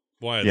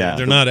 Why? Yeah,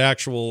 they're not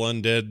actual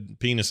undead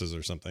penises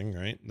or something,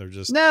 right? They're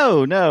just...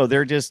 No,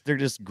 they're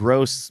just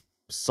gross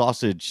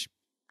sausage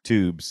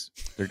tubes.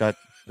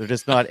 They're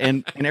just not,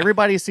 and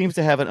everybody seems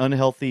to have an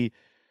unhealthy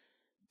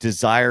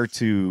desire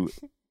to,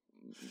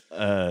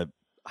 I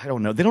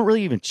don't know. They don't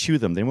really even chew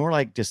them. They more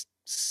like just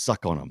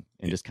suck on them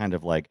and just kind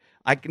of like,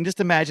 I can just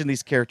imagine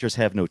these characters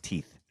have no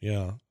teeth.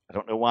 Yeah. I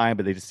don't know why,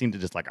 but they just seem to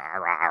just like,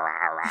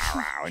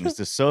 and it's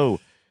just so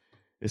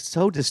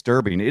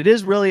disturbing. It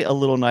is really a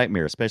little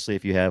nightmare, especially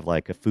if you have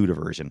like a food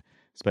aversion,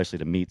 especially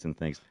to meats and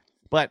things.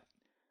 But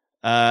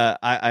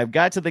I've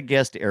got to the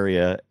guest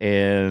area,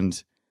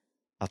 and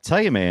I'll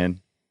tell you,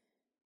 man,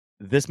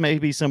 this may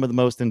be some of the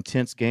most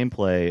intense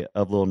gameplay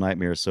of Little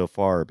Nightmares so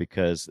far,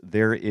 because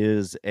there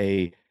is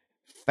a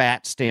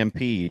fat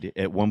stampede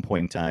at one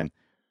point in time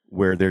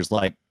where there's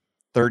like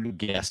 30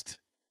 guests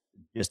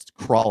just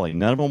crawling.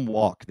 None of them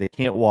walk. They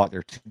can't walk.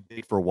 They're too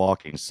big for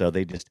walking. So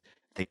they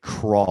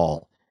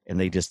crawl, and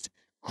they just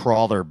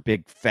crawl their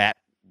big fat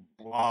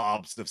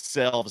blobs of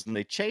selves, and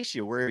they chase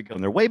you wherever you go.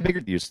 And they're way bigger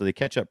than you, so they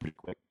catch up pretty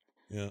quick.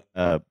 Yeah.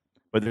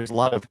 But there's a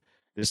lot of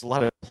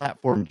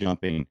platform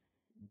jumping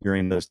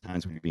during those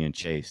times when you're being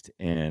chased,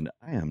 and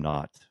I am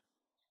not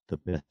the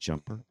best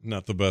jumper.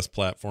 Not the best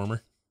platformer.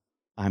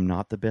 I'm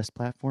not the best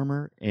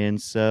platformer, and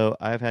so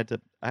I've had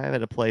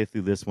to play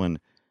through this one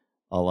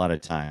a lot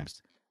of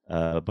times.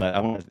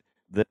 But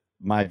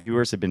my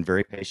viewers have been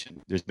very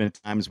patient. There's been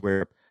times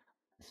where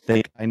I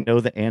think I know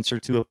the answer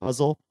to a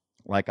puzzle.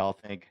 Like I'll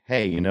think,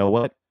 hey, you know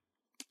what?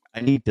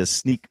 I need to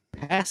sneak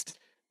past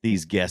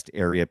these guest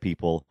area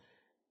people,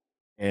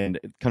 and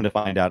come to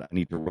find out I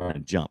need to run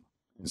and jump.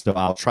 And so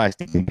I'll try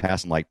sneaking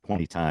past them like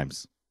 20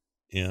 times.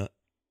 Yeah.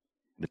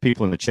 The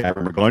people in the chat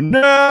room are going,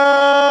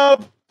 no!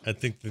 I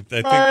think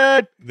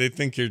they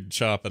think you're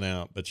chopping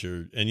out, but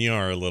you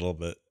are a little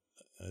bit.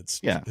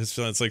 It's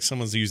like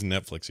someone's using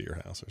Netflix at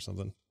your house or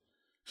something.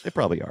 They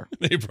probably are.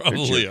 They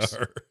probably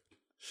are.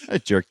 A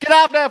jerk. Get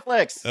off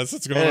Netflix. That's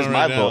what's going on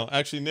right now.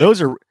 Actually,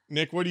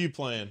 Nick, what are you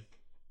playing?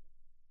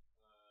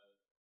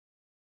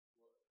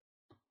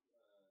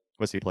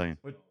 What's he playing?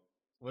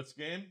 What's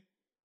the game?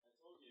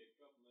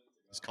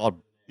 It's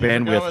called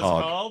Bandwidth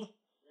Hog.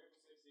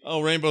 Oh,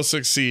 Rainbow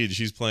Six Siege.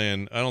 He's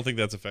playing. I don't think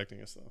that's affecting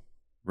us though.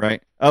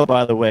 Right. Oh,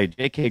 by the way,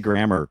 J.K.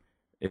 Grammer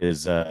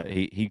is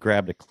he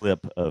grabbed a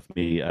clip of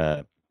me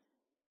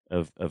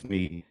of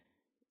me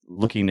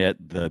looking at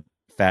the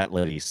fat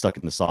lady stuck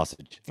in the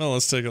sausage. Oh,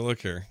 let's take a look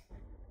here.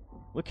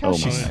 Look how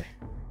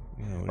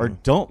or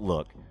don't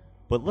look,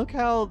 but look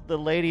how the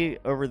lady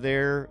over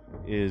there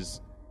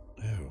is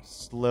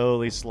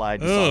slowly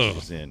sliding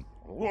sausages in.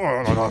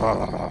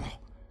 Oh,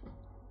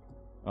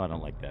 I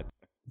don't like that.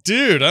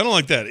 Dude, I don't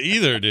like that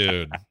either,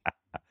 dude.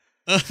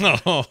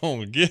 Oh,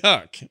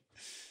 yuck.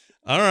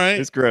 All right.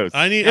 It's gross.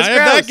 I have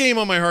that game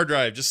on my hard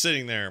drive just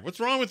sitting there. What's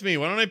wrong with me?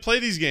 Why don't I play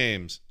these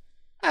games?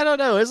 I don't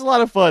know. It's a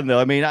lot of fun though.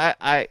 I mean,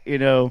 I've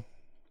been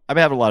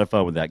having a lot of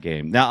fun with that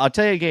game. Now, I'll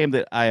tell you a game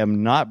that I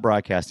am not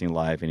broadcasting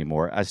live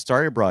anymore. I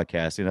started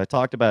broadcasting. I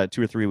talked about it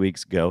 2 or 3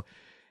 weeks ago.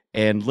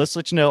 And let's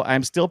let you know,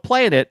 I'm still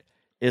playing it.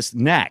 It's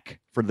Knack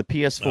for the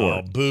PS4.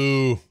 Oh,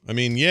 boo. I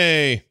mean,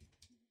 yay.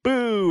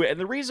 Boo. And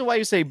the reason why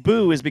you say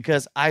boo is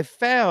because I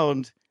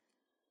found...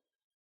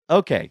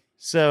 Okay,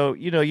 so,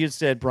 you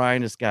said,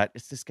 Brian, it's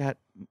just got,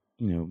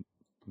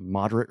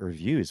 moderate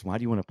reviews. Why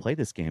do you want to play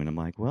this game? And I'm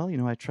like, well,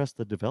 I trust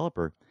the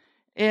developer.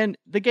 And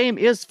the game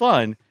is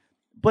fun,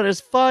 but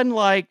it's fun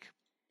like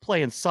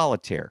playing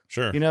solitaire.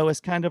 Sure. It's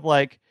kind of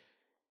like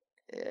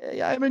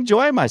I'm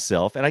enjoying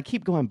myself, and I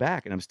keep going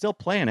back, and I'm still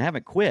playing. I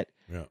haven't quit.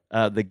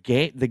 Yeah. The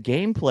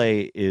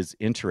gameplay is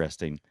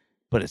interesting,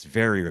 but it's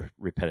very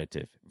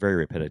repetitive. Very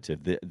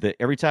repetitive.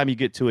 Every time you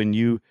get to a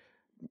new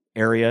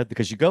area,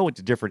 because you go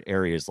into different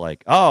areas,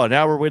 like, oh,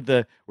 now we're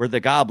the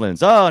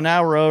goblins. Oh,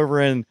 now we're over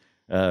in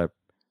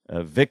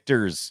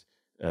Victor's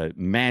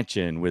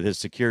mansion with his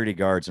security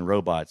guards and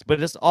robots.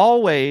 But it's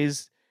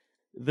always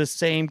the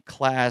same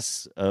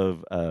class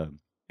of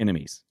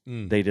enemies.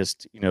 They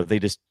just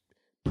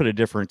put a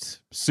different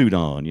suit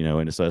on,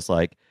 and so it's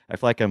like I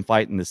feel like I'm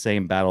fighting the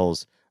same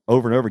battles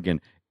over and over again.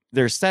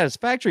 They're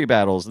satisfactory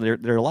battles.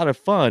 They're a lot of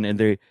fun, and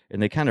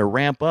they kind of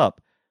ramp up.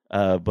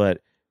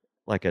 But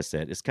like I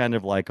said, it's kind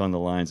of like on the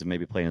lines of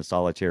maybe playing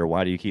solitaire.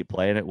 Why do you keep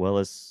playing it? Well,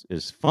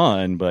 it's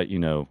fun, but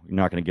you're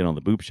not going to get on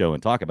the Boop Show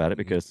and talk about it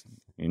because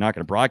you're not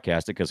going to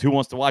broadcast it, because who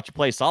wants to watch you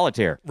play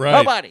solitaire? Right.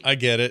 Nobody. I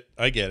get it.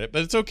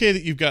 But it's okay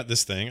that you've got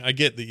this thing. I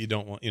get that you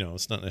don't want,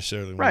 it's not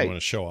necessarily what you want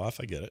to show off.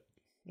 I get it.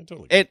 I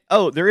totally get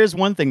it. There is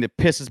one thing that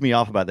pisses me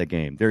off about that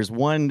game. There's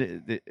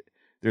one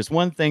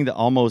thing that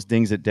almost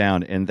dings it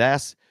down, and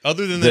that's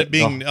other than it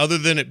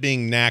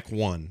being Knack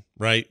 1,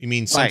 right? You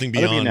mean something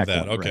beyond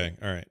that? Okay, right.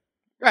 All right.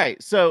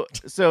 Right. So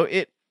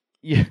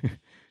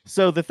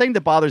the thing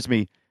that bothers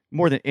me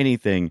more than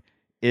anything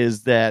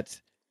is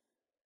that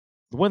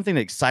the one thing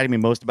that excited me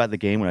most about the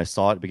game when I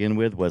saw it to begin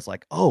with was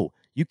like, oh,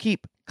 you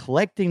keep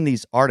collecting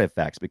these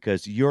artifacts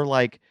because you're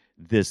like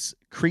this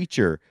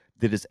creature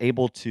that is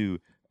able to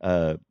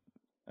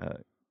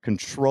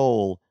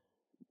control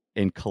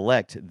and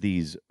collect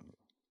these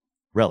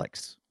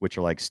relics, which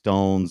are like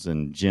stones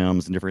and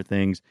gems and different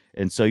things.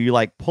 And so you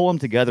like pull them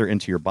together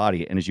into your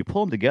body, and as you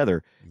pull them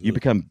together, you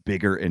become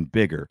bigger and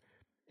bigger.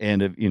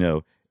 And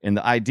and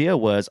the idea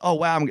was, oh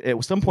wow,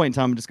 at some point in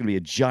time I'm just going to be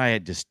a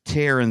giant, just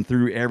tearing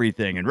through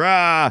everything and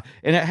rah.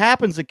 And it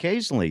happens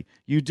occasionally.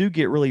 You do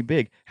get really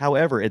big.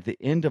 However, at the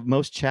end of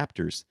most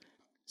chapters,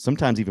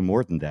 sometimes even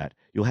more than that,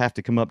 you'll have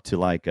to come up to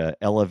like an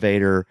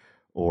elevator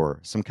or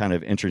some kind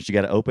of entrance you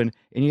got to open,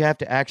 and you have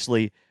to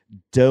actually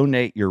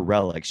donate your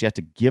relics. You have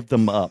to give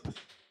them up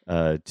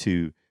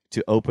to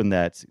open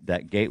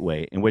that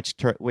gateway. In which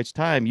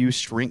time you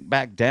shrink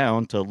back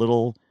down to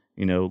little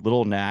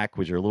Knack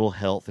with your little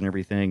health and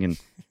everything, and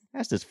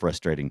that's just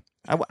frustrating.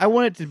 I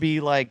want it to be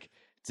like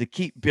to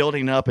keep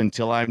building up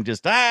until I'm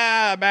just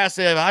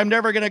massive. I'm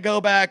never gonna go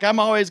back. I'm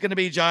always gonna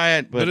be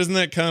giant. But isn't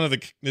that kind of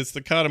it's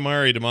the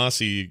Katamari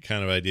Damacy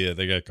kind of idea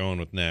they got going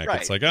with Knack?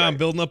 Right, it's like I'm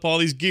building up all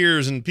these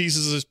gears and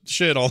pieces of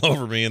shit all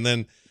over me, and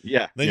then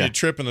you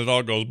trip and it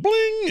all goes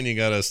bling, and you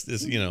gotta it's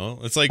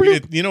like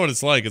you know what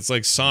it's like. It's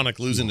like Sonic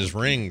losing his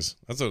rings.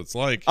 That's what it's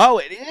like. Oh,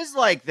 it is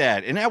like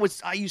that, and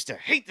I used to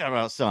hate that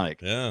about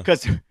Sonic. Yeah,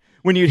 because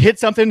when you'd hit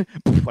something,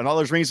 and all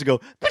those rings would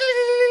go,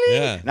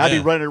 and I'd be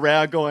running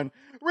around going,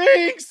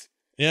 rings.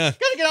 Yeah,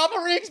 gotta get all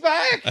my rings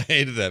back. I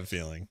hated that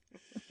feeling.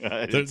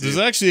 There's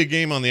actually a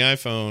game on the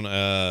iPhone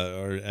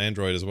or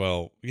Android as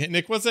well.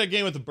 Nick, what's that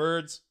game with the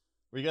birds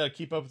where you got to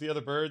keep up with the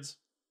other birds?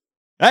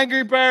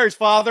 Angry Birds,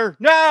 Father.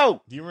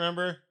 No. Do you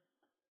remember,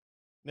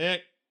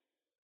 Nick?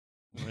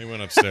 He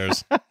went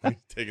upstairs. He's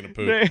taking a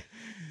poop.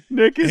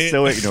 Nick is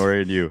so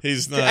ignoring you.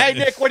 He's not. Hey,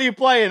 Nick, what are you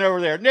playing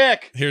over there,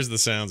 Nick? Here's the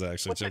sounds.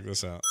 Actually, check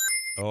this out.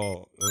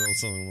 Oh,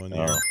 something one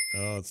here. Oh.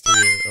 Oh, it's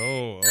 3.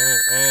 Oh,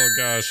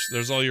 gosh.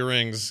 There's all your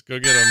rings. Go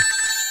get them.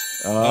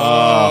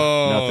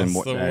 Nothing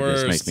more. The That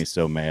worst. just makes me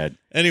so mad.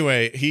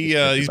 Anyway,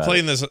 he's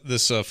playing it.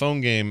 this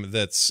phone game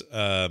that's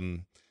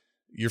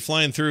you're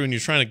flying through and you're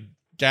trying to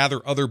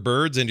gather other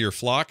birds into your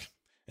flock,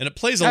 and it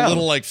plays a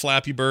little like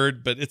Flappy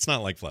Bird, but it's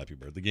not like Flappy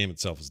Bird. The game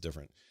itself is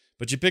different.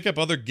 But you pick up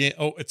other game.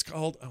 Oh, it's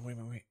called. Oh, wait.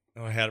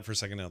 Oh, I had it for a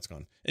second. Now it's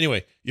gone.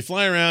 Anyway, you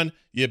fly around.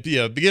 You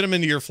get them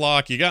into your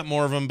flock. You got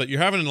more of them, but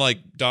you're having to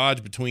like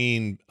dodge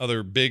between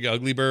other big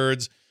ugly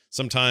birds.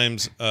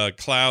 Sometimes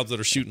clouds that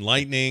are shooting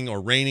lightning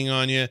or raining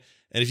on you.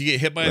 And if you get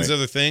hit by these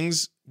other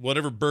things,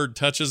 whatever bird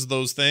touches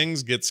those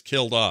things gets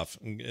killed off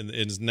and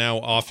is now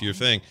off your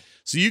thing.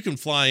 So you can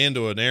fly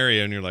into an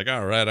area and you're like,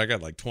 all right, I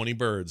got like 20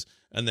 birds.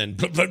 And then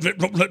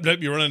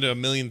you run into a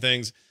million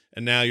things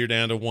and now you're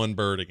down to one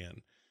bird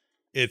again.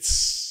 It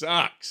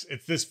sucks.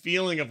 It's this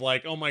feeling of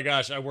like, oh my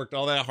gosh, I worked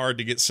all that hard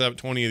to get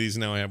 20 of these.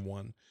 And now I have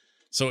one.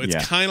 So it's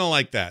kind of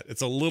like that.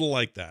 It's a little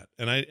like that.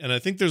 And I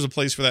think there's a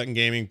place for that in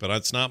gaming, but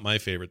it's not my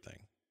favorite thing.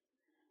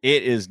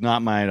 It is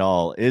not mine at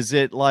all. Is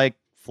it like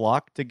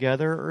flock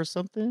together or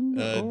something?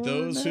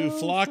 Those who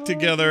flock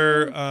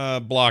together,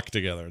 block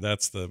together.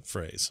 That's the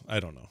phrase. I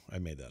don't know. I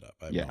made that up.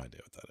 I have no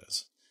idea what that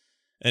is.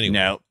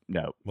 Anyway.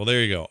 No. Well,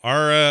 there you go.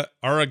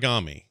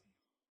 Origami.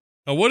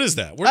 Oh, what is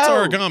that? What's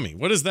origami?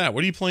 What is that?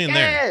 What are you playing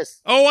there?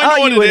 Oh,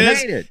 I know what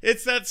it is.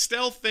 It's that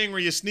stealth thing where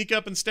you sneak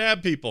up and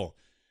stab people.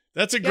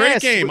 That's a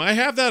great game. I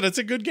have that. It's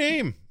a good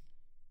game.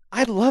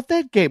 I love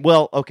that game.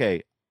 Well,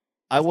 okay.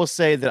 I will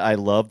say that I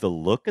love the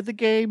look of the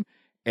game,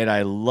 and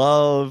I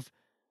love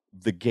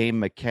the game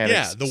mechanics.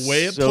 Yeah, the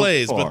way it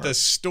plays, but the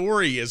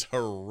story is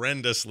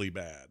horrendously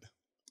bad.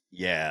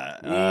 Yeah,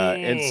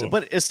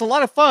 but it's a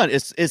lot of fun.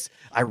 It's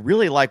I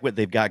really like what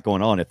they've got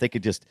going on. If they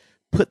could just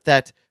put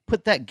that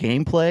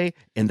gameplay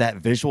and that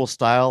visual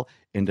style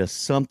into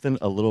something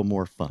a little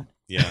more fun.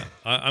 Yeah,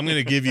 I'm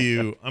gonna give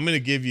you.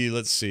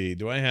 Let's see.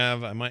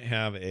 I might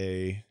have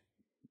a.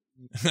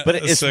 But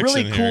it's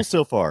really cool here.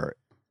 So far.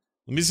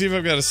 Let me see if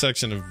I've got a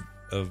section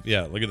of.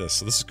 Yeah, look at this.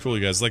 So this is cool,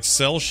 you guys. Like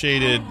cell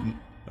shaded.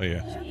 Oh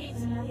yeah.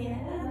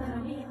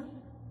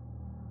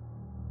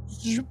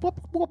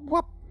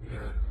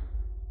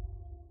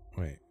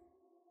 Wait,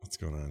 what's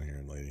going on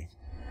here, lady?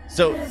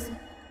 So.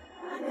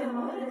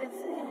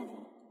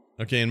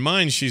 Okay, in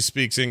mine she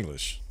speaks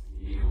English.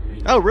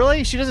 Oh,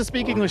 really? She doesn't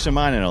speak English in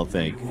mine, I don't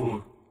think.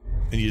 And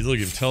you look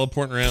at him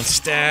teleporting around,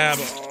 stab.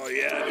 Oh,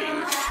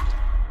 yeah,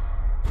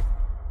 dude.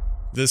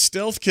 The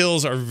stealth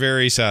kills are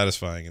very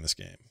satisfying in this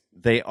game.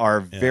 They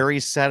are very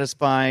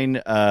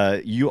satisfying.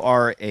 You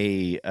are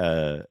you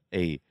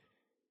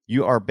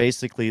are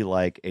basically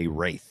like a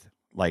wraith.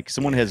 Like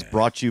someone has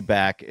brought you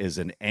back as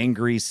an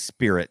angry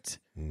spirit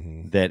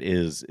that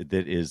is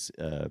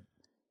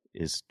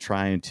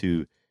trying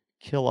to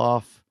kill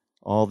off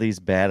all these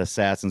bad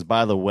assassins.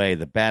 By the way,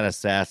 the bad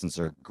assassins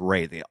are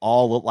great. They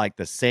all look like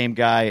the same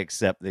guy,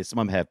 except some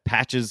of them have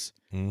patches,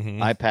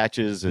 eye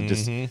patches, and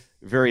just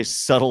very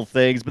subtle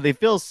things. But they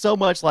feel so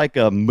much like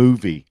a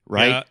movie,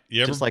 right?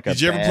 Yeah.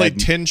 Did you ever play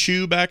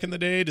Tenchu back in the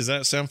day? Does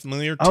that sound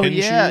familiar? Oh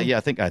Tenchu? yeah. I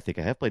think I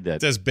have played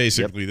that. That's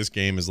basically this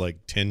game is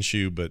like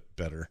Tenchu, but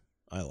better.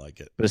 I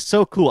like it. But it's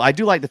so cool. I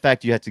do like the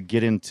fact you have to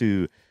get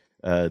into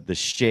the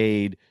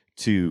shade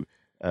you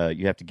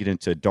have to get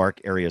into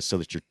dark areas so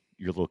that your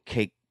little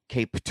cape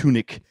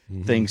tunic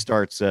thing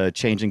starts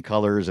changing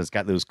colors. It's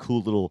got those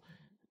cool little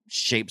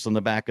shapes on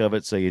the back of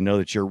it, so you know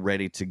that you're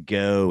ready to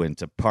go and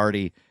to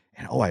party.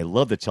 And I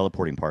love the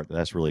teleporting part.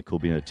 That's really cool,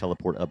 being able to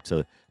teleport up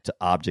to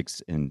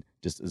objects and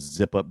just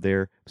zip up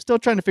there. Still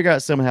trying to figure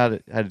out somehow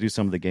how to do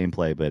some of the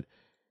gameplay, but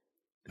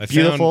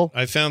beautiful.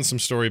 I found some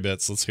story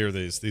bits. Let's hear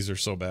these. These are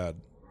so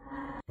bad.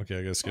 Okay,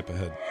 I gotta skip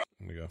ahead.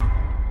 Let me go.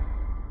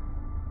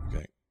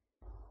 Okay.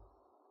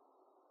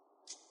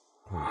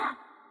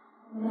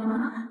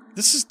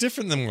 This is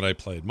different than what I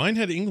played. Mine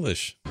had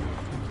English.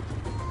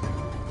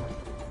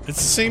 It's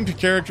the same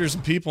characters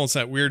and people. It's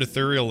that weird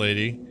ethereal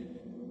lady.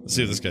 Let's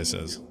see what this guy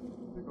says.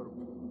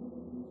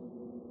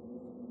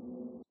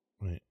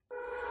 Wait.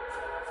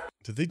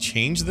 Did they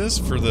change this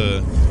for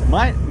the...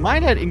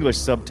 Mine had English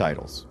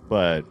subtitles,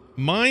 but...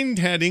 Mine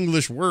had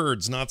English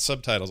words, not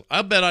subtitles.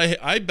 I bet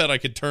I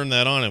could turn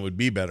that on. It would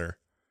be better.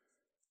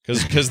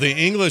 Because the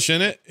English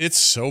in it, it's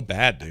so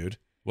bad, dude.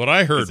 What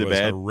I heard was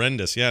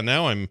horrendous. Yeah,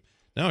 now I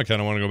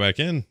kind of want to go back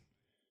in.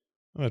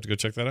 I'll have to go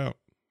check that out.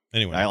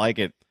 Anyway. I like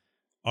it.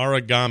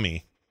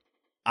 Origami.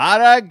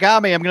 I'm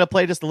going to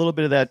play just a little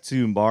bit of that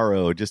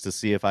tomorrow just to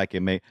see if I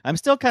can make... I'm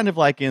still kind of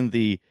like in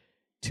the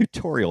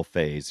tutorial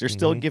phase. They're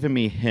still giving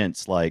me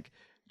hints like,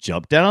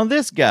 jump down on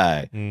this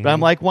guy. But I'm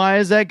like, why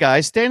is that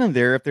guy standing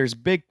there if there's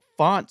big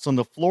fonts on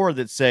the floor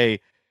that say,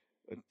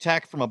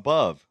 attack from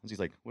above. And he's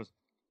like, what?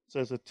 It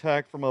says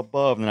attack from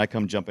above. And then I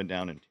come jumping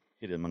down and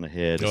hit him on the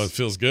head. Oh, it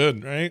feels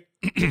good, right?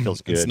 It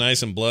feels good. It's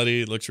nice and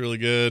bloody. It looks really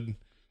good.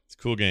 It's a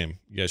cool game.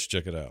 You guys should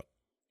check it out.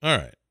 All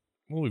right.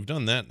 Well, we've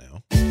done that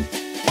now.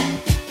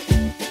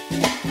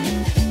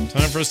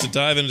 Time for us to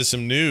dive into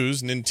some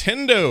news.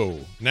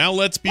 Nintendo now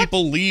lets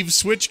people leave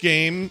Switch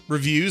game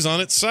reviews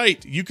on its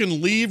site. You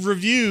can leave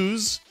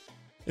reviews.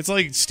 It's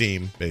like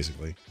Steam,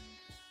 basically,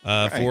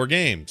 for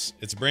games.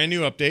 It's a brand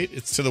new update.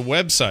 It's to the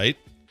website.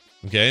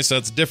 Okay, so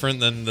that's different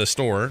than the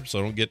store,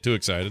 so don't get too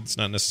excited. It's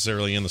not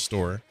necessarily in the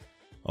store.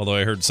 Although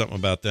I heard something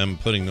about them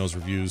putting those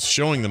reviews,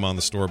 showing them on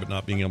the store, but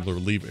not being able to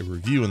leave a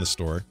review in the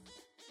store.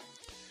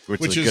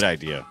 Which is a good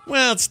idea.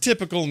 Well, it's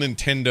typical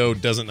Nintendo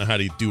doesn't know how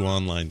to do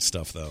online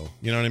stuff, though.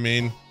 You know what I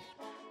mean?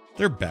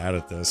 They're bad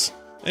at this.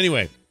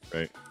 Anyway,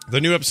 right.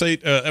 The new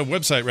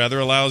website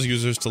allows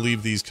users to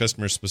leave these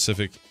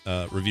customer-specific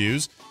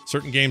reviews.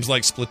 Certain games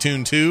like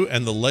Splatoon 2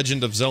 and The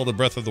Legend of Zelda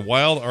Breath of the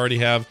Wild already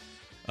have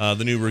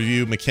the new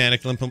review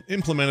mechanic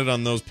implemented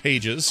on those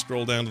pages.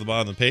 Scroll down to the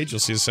bottom of the page. You'll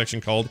see a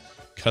section called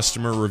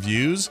Customer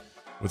Reviews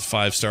with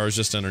 5 stars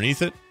just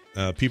underneath it.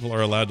 People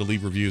are allowed to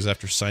leave reviews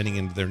after signing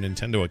into their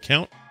Nintendo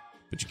account,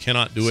 but you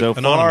cannot do it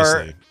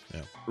anonymously.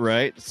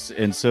 Right.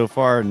 And so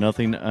far,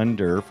 nothing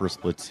under for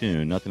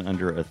Splatoon, nothing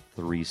under a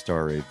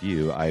 3-star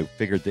review. I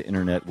figured the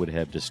internet would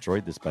have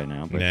destroyed this by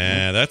now. But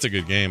nah, that's a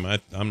good game.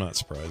 I'm not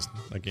surprised.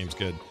 That game's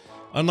good.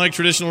 Unlike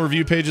traditional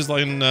review pages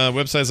like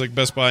websites like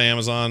Best Buy,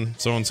 Amazon,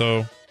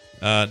 so-and-so,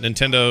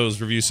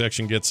 Nintendo's review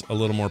section gets a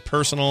little more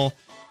personal.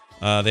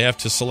 They have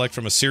to select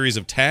from a series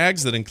of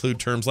tags that include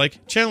terms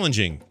like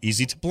challenging,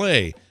 easy to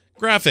play,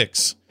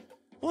 graphics.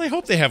 Well, I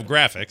hope they have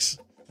graphics.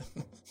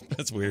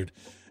 That's weird.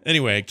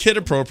 Anyway, kid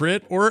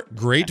appropriate or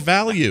great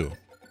value.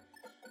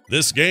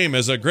 This game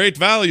is a great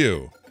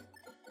value.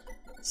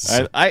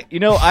 I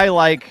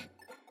like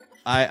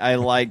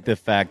the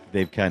fact that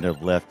they've kind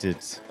of left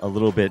it a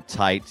little bit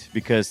tight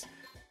because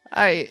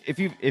if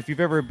you've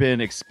ever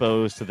been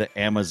exposed to the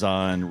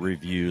Amazon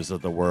reviews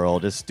of the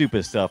world, it's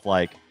stupid stuff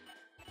like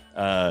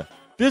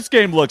this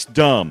game looks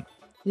dumb.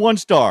 1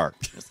 star.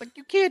 It's like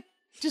you can't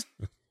just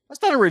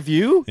that's not a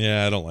review.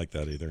 Yeah, I don't like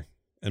that either.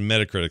 And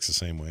Metacritic's the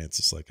same way. It's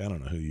just like, I don't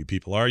know who you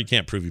people are. You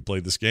can't prove you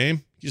played this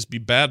game. You just be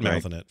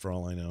bad-mouthing it for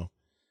all I know.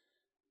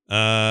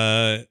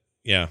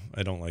 Yeah,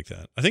 I don't like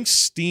that. I think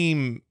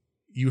Steam,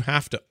 you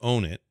have to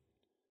own it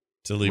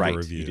to leave a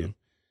review. You do.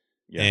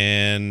 Yeah.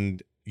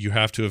 And you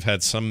have to have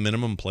had some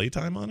minimum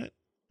playtime on it,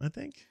 I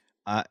think.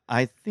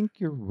 I think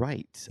you're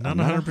right. Not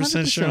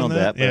 100% sure on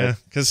that. Yeah,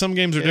 because some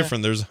games are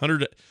different. There's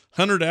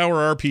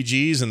 100-hour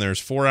RPGs and there's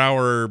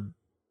 4-hour,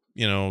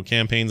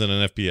 campaigns in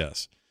an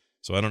FPS.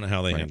 So I don't know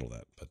how they handle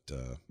that, but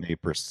maybe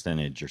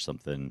percentage or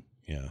something.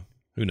 Yeah,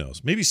 who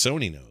knows? Maybe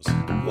Sony knows.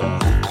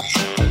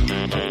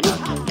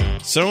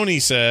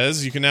 Sony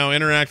says you can now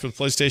interact with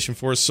PlayStation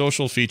 4's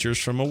social features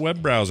from a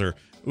web browser.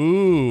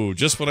 Ooh,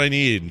 just what I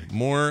need.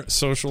 More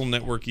social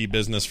networky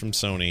business from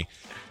Sony.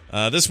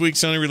 This week,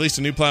 Sony released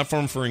a new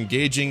platform for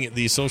engaging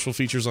the social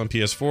features on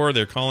PS4.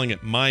 They're calling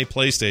it My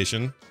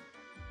PlayStation.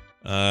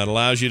 It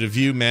allows you to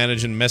view,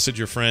 manage, and message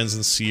your friends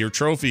and see your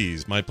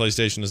trophies. My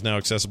PlayStation is now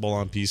accessible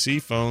on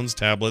PC, phones,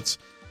 tablets,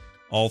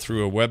 all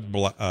through a web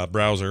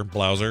browser.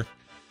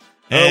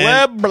 A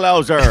web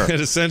browser.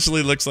 It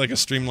essentially looks like a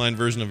streamlined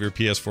version of your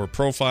PS4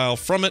 profile.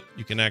 From it,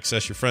 you can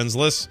access your friends'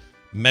 lists,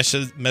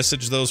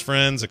 message those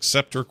friends,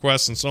 accept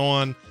requests, and so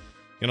on. You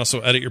can also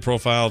edit your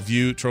profile,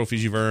 view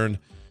trophies you've earned.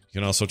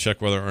 You can also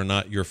check whether or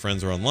not your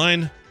friends are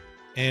online,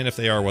 and if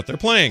they are, what they're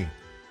playing.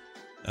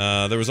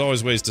 There was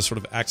always ways to sort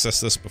of access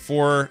this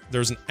before.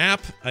 There's an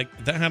app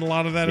that had a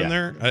lot of that in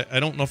there. I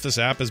don't know if this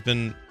app has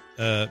been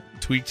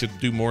tweaked to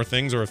do more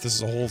things or if this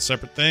is a whole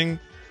separate thing.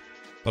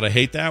 But I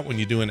hate that when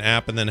you do an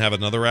app and then have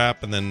another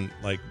app and then,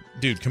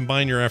 dude,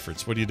 combine your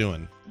efforts. What are you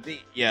doing? The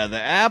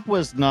app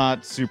was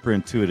not super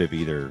intuitive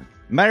either.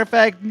 Matter of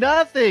fact,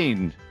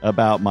 nothing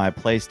about my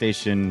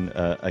PlayStation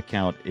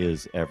account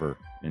is ever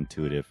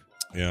intuitive.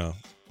 Yeah.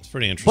 It's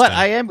pretty interesting. But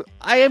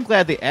I am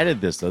glad they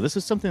added this though. This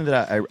is something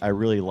that I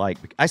really like.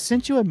 I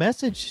sent you a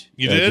message.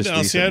 You did?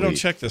 See, I don't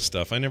check this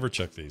stuff. I never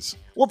check these.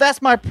 Well,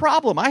 that's my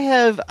problem. I'm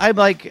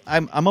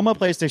on my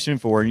PlayStation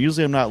 4, and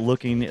usually I'm not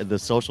looking at the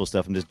social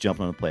stuff. I'm just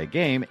jumping on to play a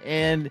game,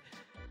 and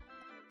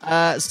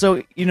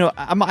so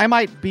I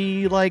might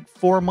be like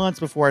 4 months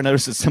before I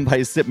notice that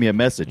somebody sent me a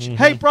message. Mm-hmm.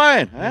 Hey,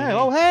 Brian.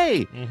 Mm-hmm.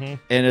 Hey. Mm-hmm.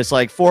 And it's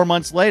like 4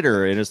 months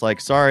later, and it's like,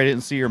 sorry, I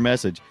didn't see your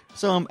message.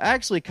 So I'm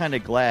actually kind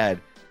of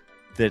glad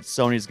that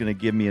Sony's going to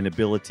give me an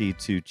ability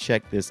to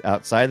check this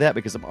outside of that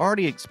because I'm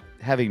already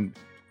having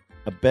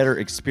a better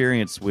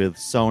experience with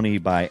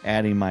Sony by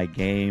adding my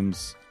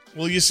games.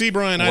 Well, you see,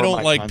 Brian, I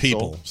don't like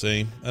people.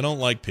 See, I don't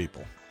like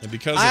people, and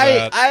because of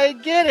that, I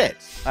get it.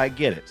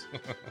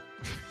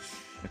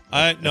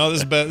 No,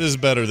 this is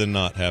better than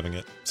not having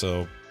it.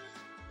 So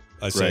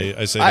I say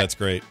that's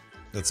great.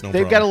 That's no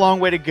problem. They've got a long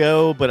way to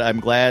go, but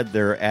I'm glad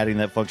they're adding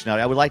that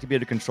functionality. I would like to be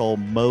able to control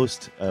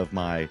most of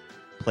my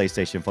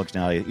PlayStation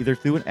functionality, either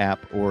through an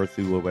app or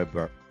through a web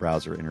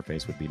browser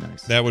interface would be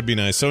nice. That would be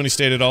nice. Sony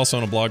stated also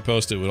on a blog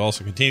post it would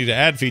also continue to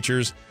add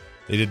features.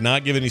 They did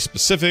not give any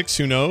specifics.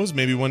 Who knows?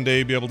 Maybe one day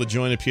you'll be able to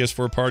join a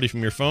PS4 party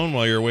from your phone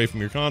while you're away from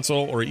your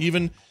console, or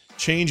even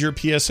change your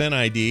PSN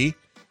ID.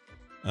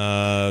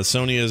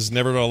 Sony has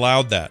never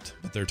allowed that,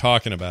 but they're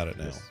talking about it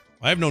now. Yes.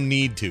 I have no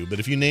need to, but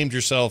if you named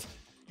yourself,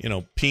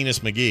 Penis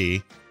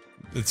McGee,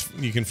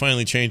 you can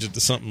finally change it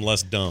to something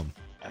less dumb.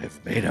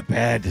 I've made a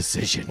bad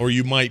decision. Or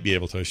you might be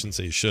able to. I shouldn't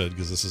say you should,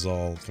 because this is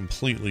all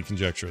completely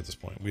conjecture at this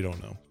point. We don't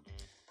know.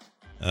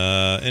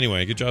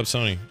 Anyway, good job,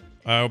 Sony.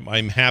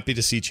 I'm happy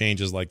to see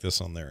changes like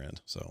this on their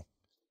end. So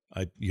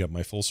you have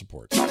my full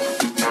support. Not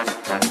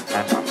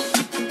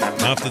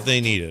that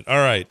they need it. All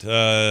right.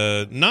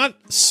 Not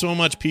so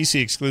much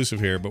PC exclusive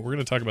here, but we're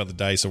going to talk about the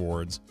DICE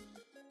Awards.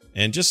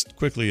 And just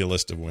quickly a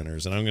list of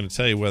winners. And I'm going to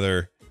tell you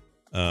whether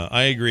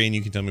I agree, and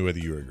you can tell me whether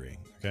you agree.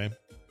 Okay?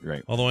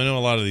 Right. Although I know a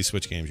lot of these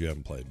Switch games you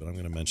haven't played, but I'm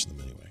going to mention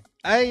them anyway.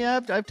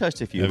 I've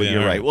touched a few, but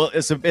you're right. Well,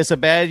 it's a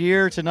bad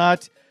year to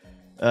not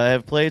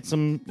have played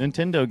some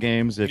Nintendo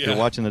games if you're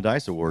watching the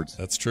DICE Awards.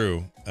 That's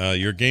true.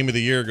 Your Game of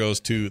the Year goes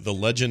to The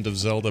Legend of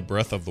Zelda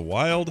Breath of the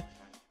Wild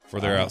for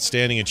their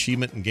outstanding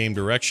achievement in game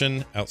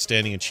direction,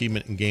 outstanding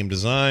achievement in game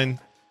design,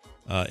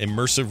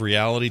 immersive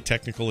reality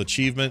technical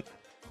achievement,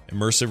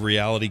 immersive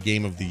reality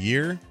game of the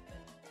year.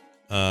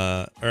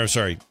 That's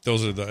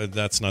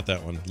not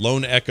that one.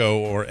 Lone Echo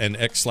or an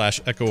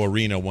X/Echo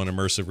Arena won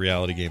immersive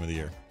reality game of the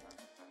year.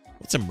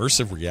 What's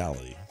immersive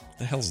reality? What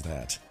the hell's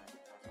that?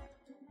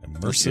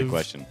 Immersive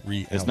question.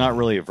 Reality. It's not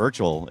really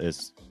virtual,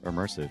 it's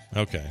immersive.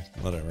 Okay,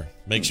 whatever.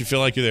 Makes you feel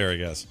like you're there, I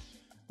guess.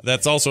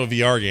 That's also a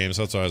VR game,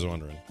 so that's what I was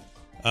wondering.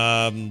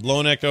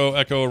 Lone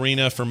Echo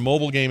Arena for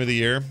mobile game of the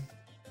year.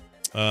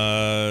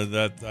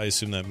 That I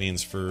assume that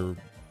means for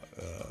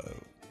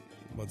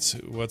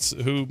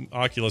who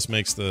Oculus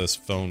makes the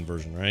phone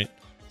version, right?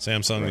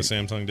 Samsung, right. The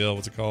Samsung deal.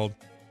 What's it called?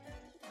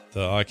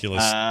 The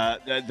Oculus.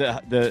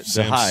 The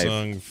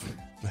Samsung Hive.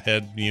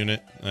 head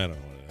unit. I don't know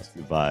what it is.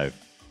 The Vive.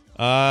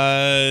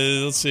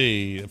 Let's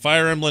see.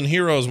 Fire Emblem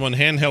Heroes won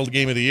handheld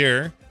game of the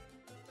year.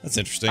 That's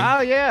interesting.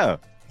 Oh yeah,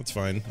 that's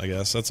fine. I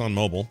guess that's on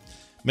mobile.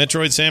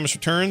 Metroid: Samus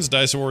Returns,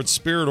 DICE Awards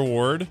Spirit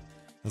Award.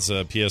 That's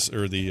a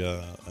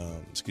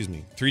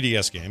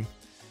 3DS game.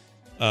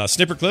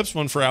 Snipper Clips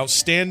won for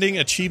outstanding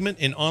achievement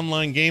in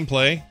online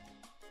gameplay.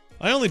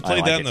 I only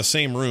played that in the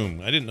same room.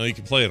 I didn't know you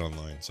could play it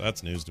online, so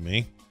that's news to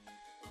me.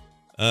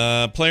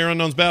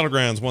 PlayerUnknown's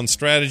Battlegrounds won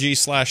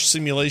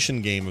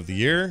strategy/simulation game of the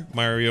year.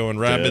 Mario and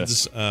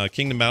Rabbids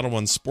Kingdom Battle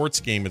won sports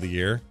game of the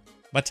year.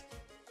 What?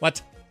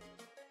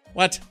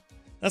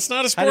 That's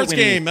not a sports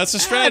game. That's a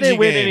strategy game. I didn't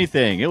win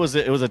anything. It was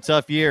a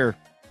tough year.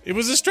 It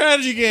was a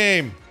strategy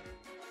game.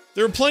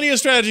 There were plenty of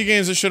strategy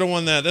games that should have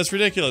won that. That's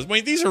ridiculous.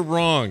 Wait, these are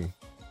wrong.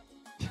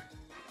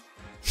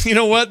 You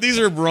know what? These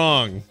are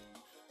wrong.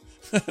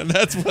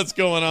 That's what's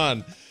going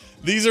on.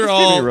 These are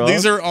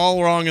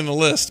all wrong in the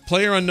list.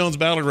 PlayerUnknown's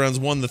Battlegrounds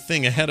won the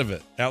thing ahead of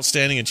it.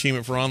 Outstanding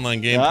achievement for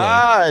online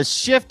gameplay. It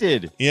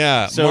shifted.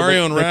 Yeah, so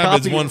Mario and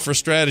Rabbids won for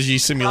strategy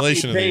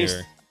simulation of the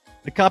year.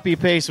 The copy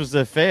paste was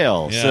a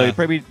fail, so you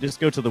probably just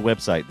go to the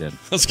website then.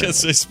 I was gonna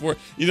say sport.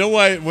 You know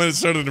why? When it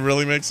started to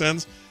really make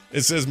sense,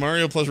 it says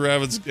Mario plus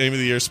Rabbids Game of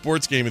the Year,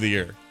 Sports Game of the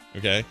Year.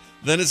 Okay,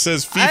 then it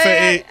says FIFA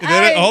 8.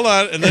 Hold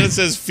on, and then it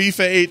says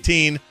FIFA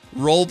 18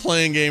 Role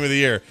Playing Game of the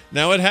Year.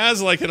 Now it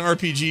has like an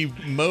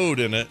RPG mode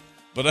in it,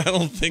 but I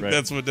don't think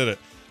that's what did it.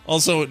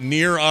 Also,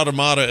 Nier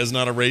Automata is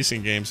not a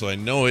racing game, so I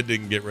know it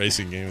didn't get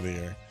Racing Game of the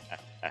Year.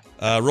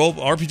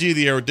 RPG of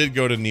the Year did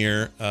go to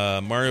Nier.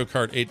 Mario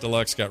Kart 8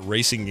 Deluxe got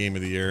Racing Game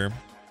of the Year.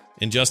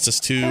 Injustice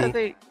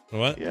 2.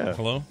 What? Yeah.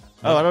 Hello?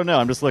 Oh, I don't know.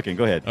 I'm just looking.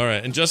 Go ahead. All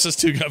right. Injustice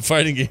 2 got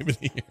Fighting Game of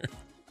the Year.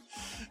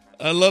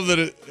 I love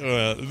that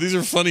these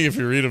are funny if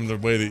you read them the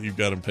way that you've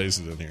got them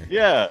pasted in here.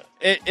 Yeah.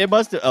 It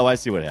must have. Oh, I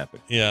see what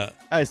happened. Yeah.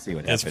 I see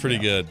what happened. It's pretty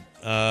good.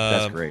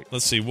 That's great.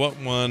 Let's see. What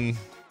one?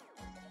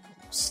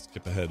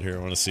 Skip ahead here. I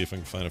want to see if I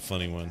can find a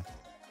funny one.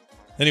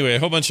 Anyway, a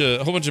whole bunch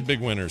of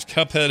big winners.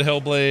 Cuphead,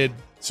 Hellblade,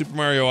 Super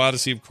Mario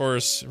Odyssey, of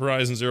course,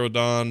 Horizon Zero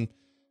Dawn,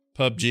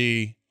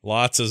 PUBG,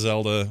 lots of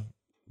Zelda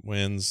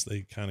wins.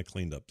 They kind of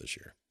cleaned up this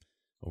year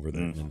over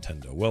there at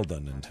Nintendo. Well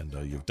done,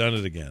 Nintendo. You've done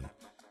it again.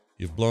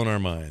 You've blown our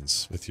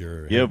minds with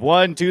your... You've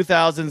won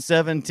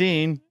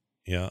 2017.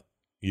 Yeah,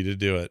 you did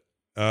do it.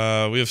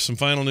 We have some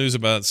final news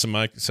about some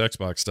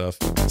Xbox stuff.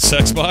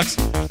 Sexbox?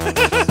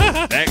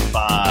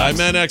 Xbox. I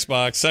meant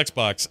Xbox.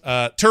 Sexbox.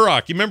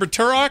 Turok. You remember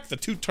Turok? The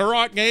two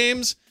Turok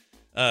games?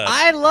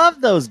 I love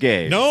those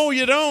games. No,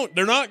 you don't.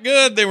 They're not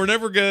good. They were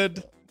never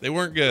good. They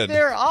weren't good.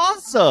 They're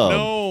awesome.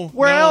 No.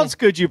 Where else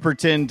could you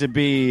pretend to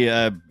be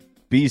a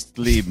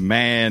beastly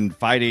man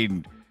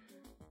fighting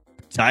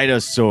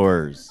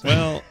dinosaurs?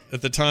 Well,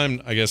 at the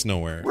time, I guess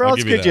nowhere. Where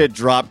else could you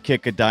drop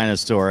kick a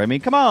dinosaur? I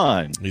mean, come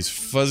on. These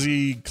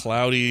fuzzy,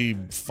 cloudy,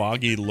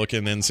 foggy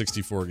looking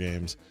N64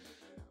 games.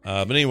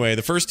 But anyway,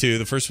 the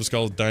first was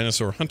called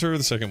Dinosaur Hunter.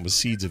 The second was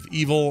Seeds of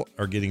Evil,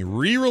 are getting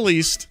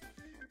re-released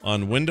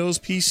on Windows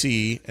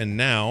PC and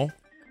now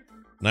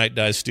Night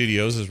Dive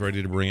Studios is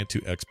ready to bring it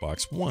to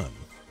Xbox One.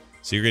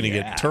 So you're going to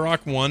get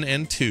Turok 1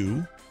 and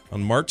 2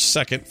 on March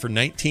 2nd for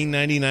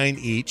 $19.99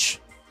 each.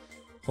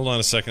 Hold on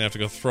a second, I have to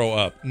go throw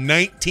up.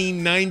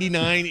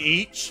 $19.99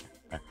 each?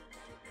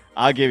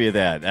 I'll give you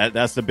that.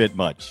 That's a bit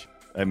much.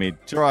 I mean,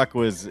 Turok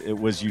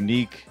was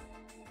unique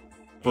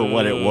for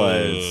what it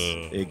was.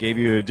 It gave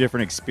you a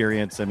different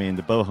experience. I mean,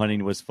 the bow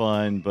hunting was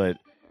fun, but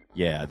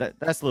yeah,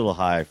 that's a little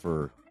high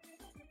for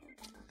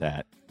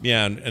that.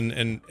 Yeah,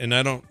 and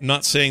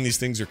not saying these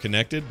things are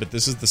connected, but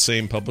this is the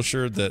same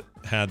publisher that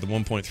had the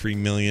 $1.3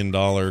 million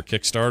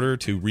Kickstarter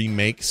to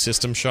remake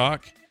System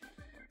Shock,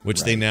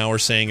 which they now are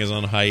saying is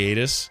on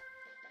hiatus,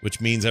 which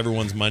means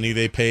everyone's money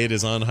they paid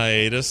is on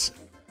hiatus.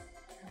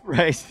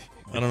 Right.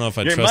 I don't know if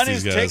I trust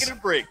these guys. Your money's taking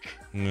a break.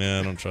 Yeah,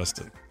 I don't trust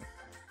it.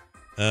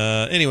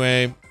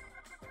 Anyway,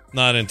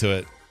 not into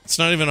it. It's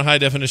not even a high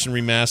definition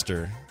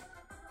remaster.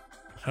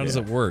 How does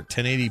it work?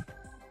 1080.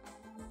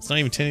 It's not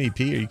even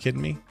 1080p. Are you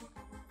kidding me?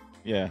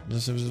 Yeah.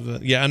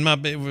 Yeah, I'm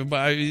not.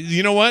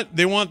 You know what?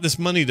 They want this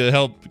money to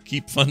help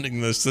keep funding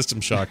the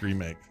System Shock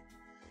remake.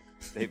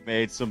 They've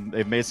made some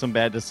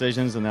bad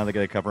decisions, and now they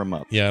got to cover them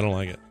up. Yeah, I don't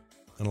like it.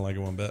 I don't like it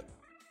one bit.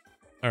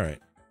 All right,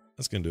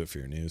 that's gonna do it for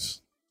your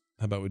news.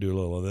 How about we do a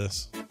little of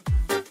this?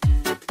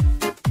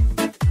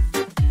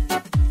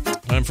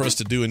 Time for us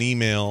to do an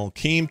email.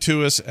 Came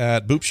to us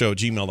at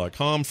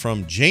boopshow@gmail.com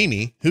from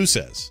Jamie, who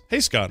says, "Hey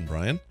Scott and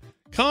Brian,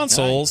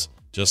 consoles."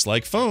 Just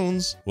like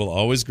phones, will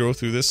always go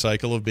through this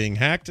cycle of being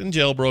hacked and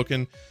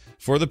jailbroken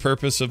for the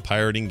purpose of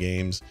pirating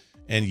games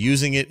and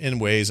using it in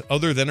ways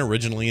other than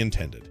originally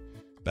intended.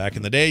 Back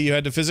in the day, you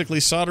had to physically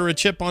solder a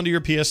chip onto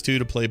your PS2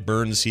 to play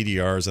burned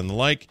CDRs and the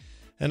like,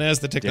 and as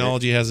the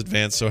technology has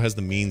advanced, so has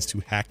the means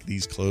to hack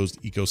these closed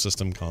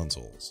ecosystem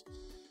consoles.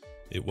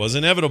 It was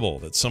inevitable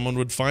that someone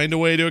would find a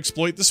way to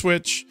exploit the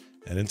Switch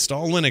and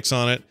install Linux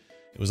on it.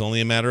 It was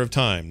only a matter of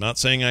time. Not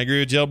saying I agree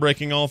with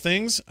jailbreaking all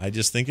things. I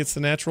just think it's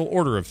the natural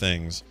order of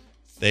things.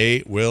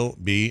 They will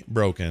be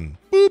broken.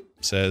 Boop,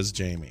 says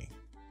Jamie.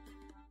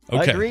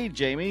 Okay. Agreed,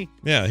 Jamie.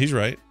 Yeah, he's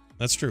right.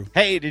 That's true.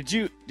 Hey, did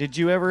you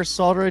ever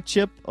solder a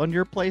chip on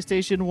your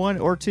PlayStation 1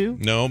 or 2?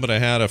 No, but I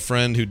had a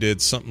friend who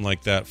did something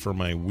like that for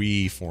my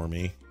Wii for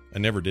me. I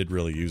never did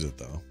really use it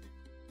though.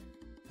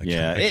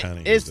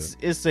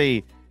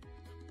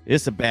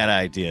 It's a bad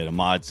idea to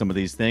mod some of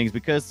these things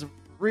because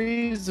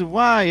reason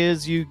why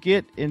is you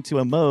get into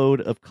a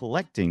mode of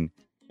collecting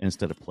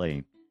instead of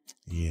playing.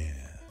 Yeah.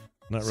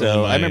 Not really.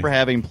 So I remember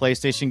having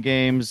PlayStation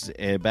games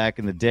back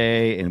in the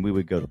day, and we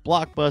would go to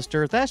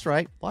Blockbuster. That's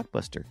right,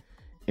 Blockbuster,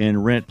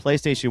 and rent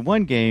PlayStation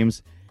 1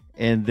 games,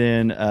 and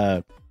then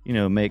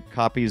make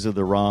copies of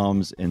the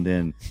ROMs, and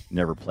then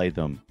never played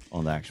them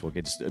on the actual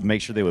game. Just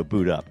make sure they would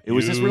boot up. It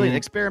was just really an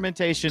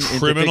experimentation.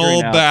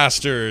 Criminal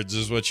bastards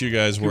is what you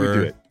guys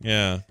were.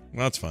 Yeah,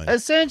 well, that's fine.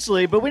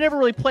 Essentially, but we never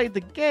really played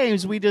the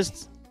games. I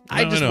just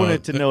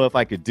wanted to know if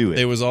I could do it.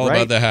 It was all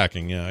about the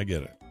hacking. Yeah, I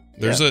get it.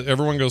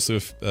 Everyone goes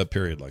through a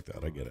period like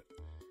that. I get it.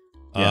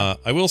 Yeah.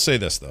 I will say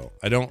this though.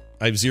 I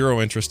have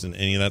zero interest in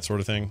any of that sort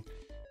of thing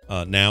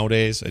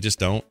nowadays. I just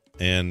don't.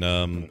 And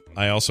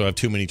I also have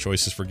too many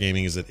choices for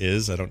gaming as it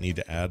is. I don't need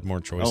to add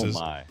more choices. Oh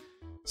my.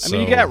 So, I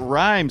mean, you got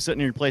Rime sitting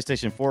in your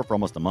PlayStation 4 for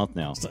almost a month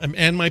now.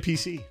 And my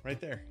PC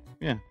right there.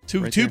 Yeah.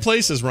 Two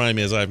places Rime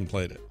is I haven't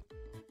played it.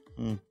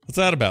 What's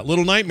that about?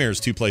 Little Nightmares,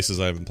 2 places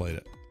I haven't played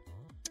it.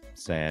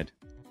 Sad.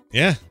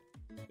 Yeah.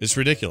 It's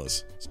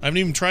ridiculous. I haven't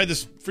even tried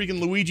this freaking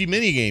Luigi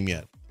mini game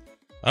yet.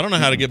 I don't know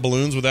how to get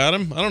balloons without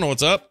him. I don't know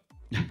what's up.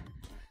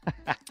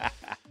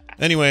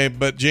 Anyway,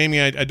 but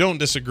Jamie, I don't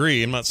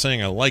disagree. I'm not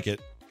saying I like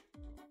it.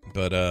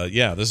 But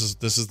this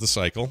is the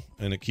cycle,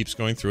 and it keeps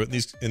going through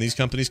it. And these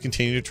companies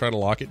continue to try to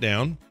lock it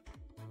down,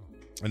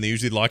 and they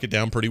usually lock it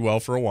down pretty well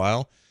for a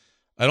while.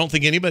 I don't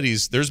think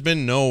there's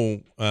been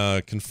no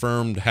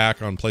confirmed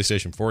hack on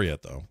PlayStation 4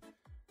 yet, though,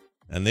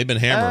 and they've been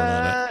hammering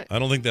on it. I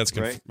don't think that's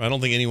I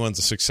don't think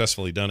anyone's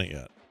successfully done it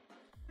yet.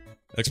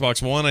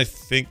 Xbox One, I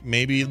think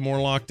maybe more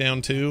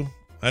lockdown too.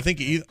 I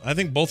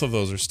think both of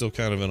those are still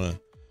kind of in a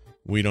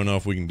we don't know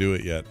if we can do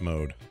it yet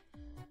mode.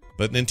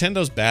 But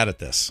Nintendo's bad at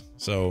this,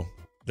 so.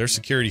 Their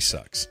security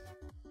sucks.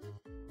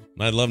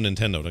 And I love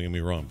Nintendo, don't get me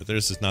wrong, but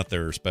this is not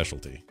their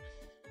specialty.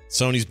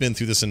 Sony's been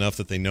through this enough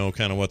that they know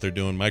kind of what they're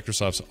doing.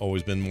 Microsoft's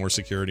always been more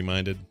security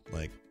minded.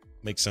 Like,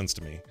 makes sense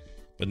to me.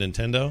 But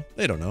Nintendo,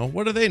 they don't know.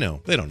 What do they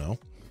know? They don't know.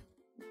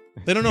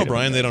 They don't know,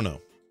 Brian. They don't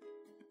know.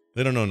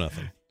 They don't know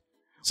nothing.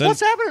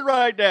 What's happening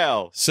right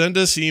now? Send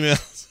us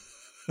emails.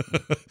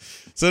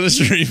 Send us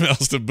your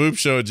emails to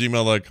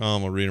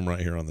boopshow@gmail.com. We'll read them right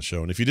here on the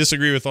show. And if you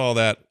disagree with all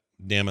that,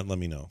 damn it, let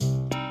me know.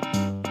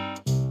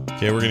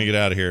 Okay, we're going to get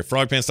out of here.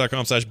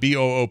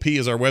 Frogpants.com/BOOP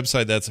is our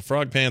website. That's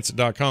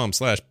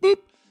frogpants.com/boop.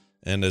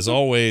 And as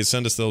always,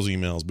 send us those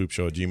emails,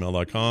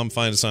 boopshow@gmail.com.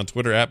 Find us on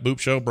Twitter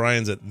 @boopshow.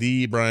 Brian's at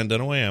the Brian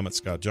Dunaway. I'm at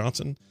Scott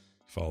Johnson.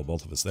 Follow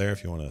both of us there.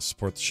 If you want to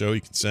support the show, you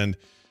can send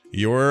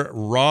your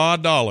raw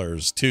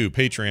dollars to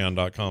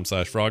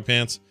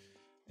patreon.com/frogpants.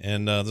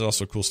 And there's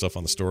also cool stuff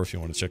on the store if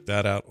you want to check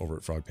that out over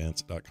at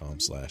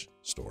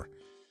frogpants.com/store.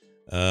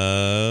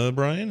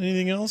 Brian,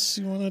 anything else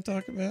you want to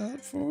talk about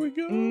before we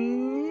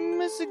go?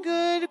 That's a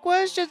good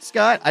question,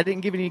 Scott. I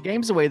didn't give any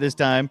games away this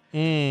time,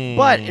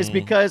 but it's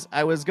because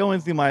I was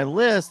going through my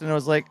list and I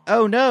was like,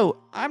 oh no,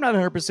 I'm not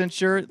 100%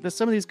 sure that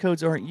some of these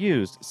codes aren't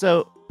used.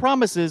 So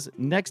promises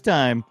next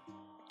time,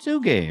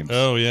 2 games.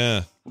 Oh,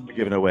 yeah. We'll be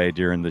giving away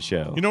during the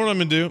show. You know what I'm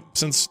going to do?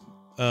 Since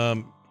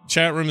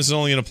chat room is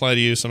only going to apply to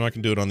you, so I'm not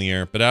going to do it on the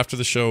air. But after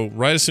the show,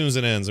 right as soon as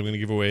it ends, I'm going to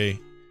give away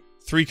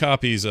 3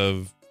 copies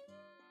of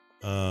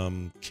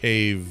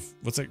Cave.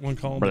 What's that one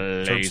called?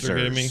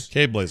 Blazers.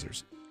 Cave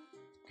Blazers.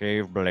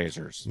 Cave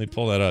Blazers. Let me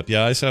pull that up.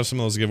 Yeah, I just have some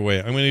of those to give away.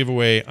 I'm going to give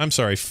away,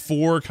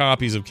 4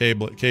 copies of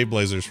Cave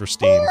Blazers for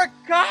Steam. 4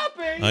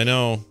 copies? I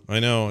know.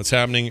 It's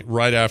happening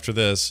right after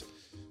this.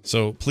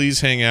 So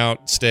please hang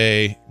out,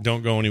 stay,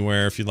 don't go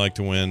anywhere if you'd like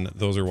to win.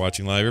 Those are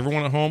watching live.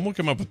 Everyone at home, we'll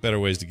come up with better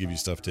ways to give you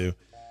stuff too.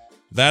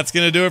 That's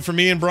going to do it for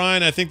me and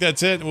Brian. I think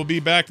that's it. We'll be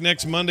back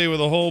next Monday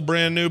with a whole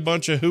brand new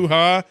bunch of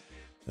hoo-ha.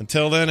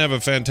 Until then, have a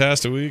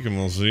fantastic week, and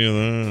we'll see you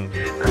then.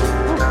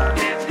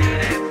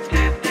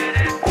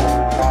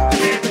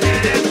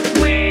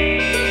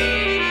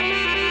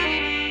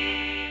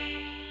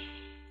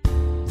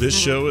 This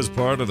show is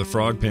part of the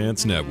Frog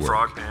Pants Network.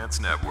 Frog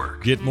Pants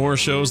Network. Get more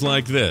shows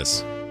like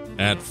this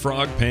at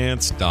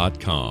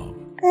frogpants.com.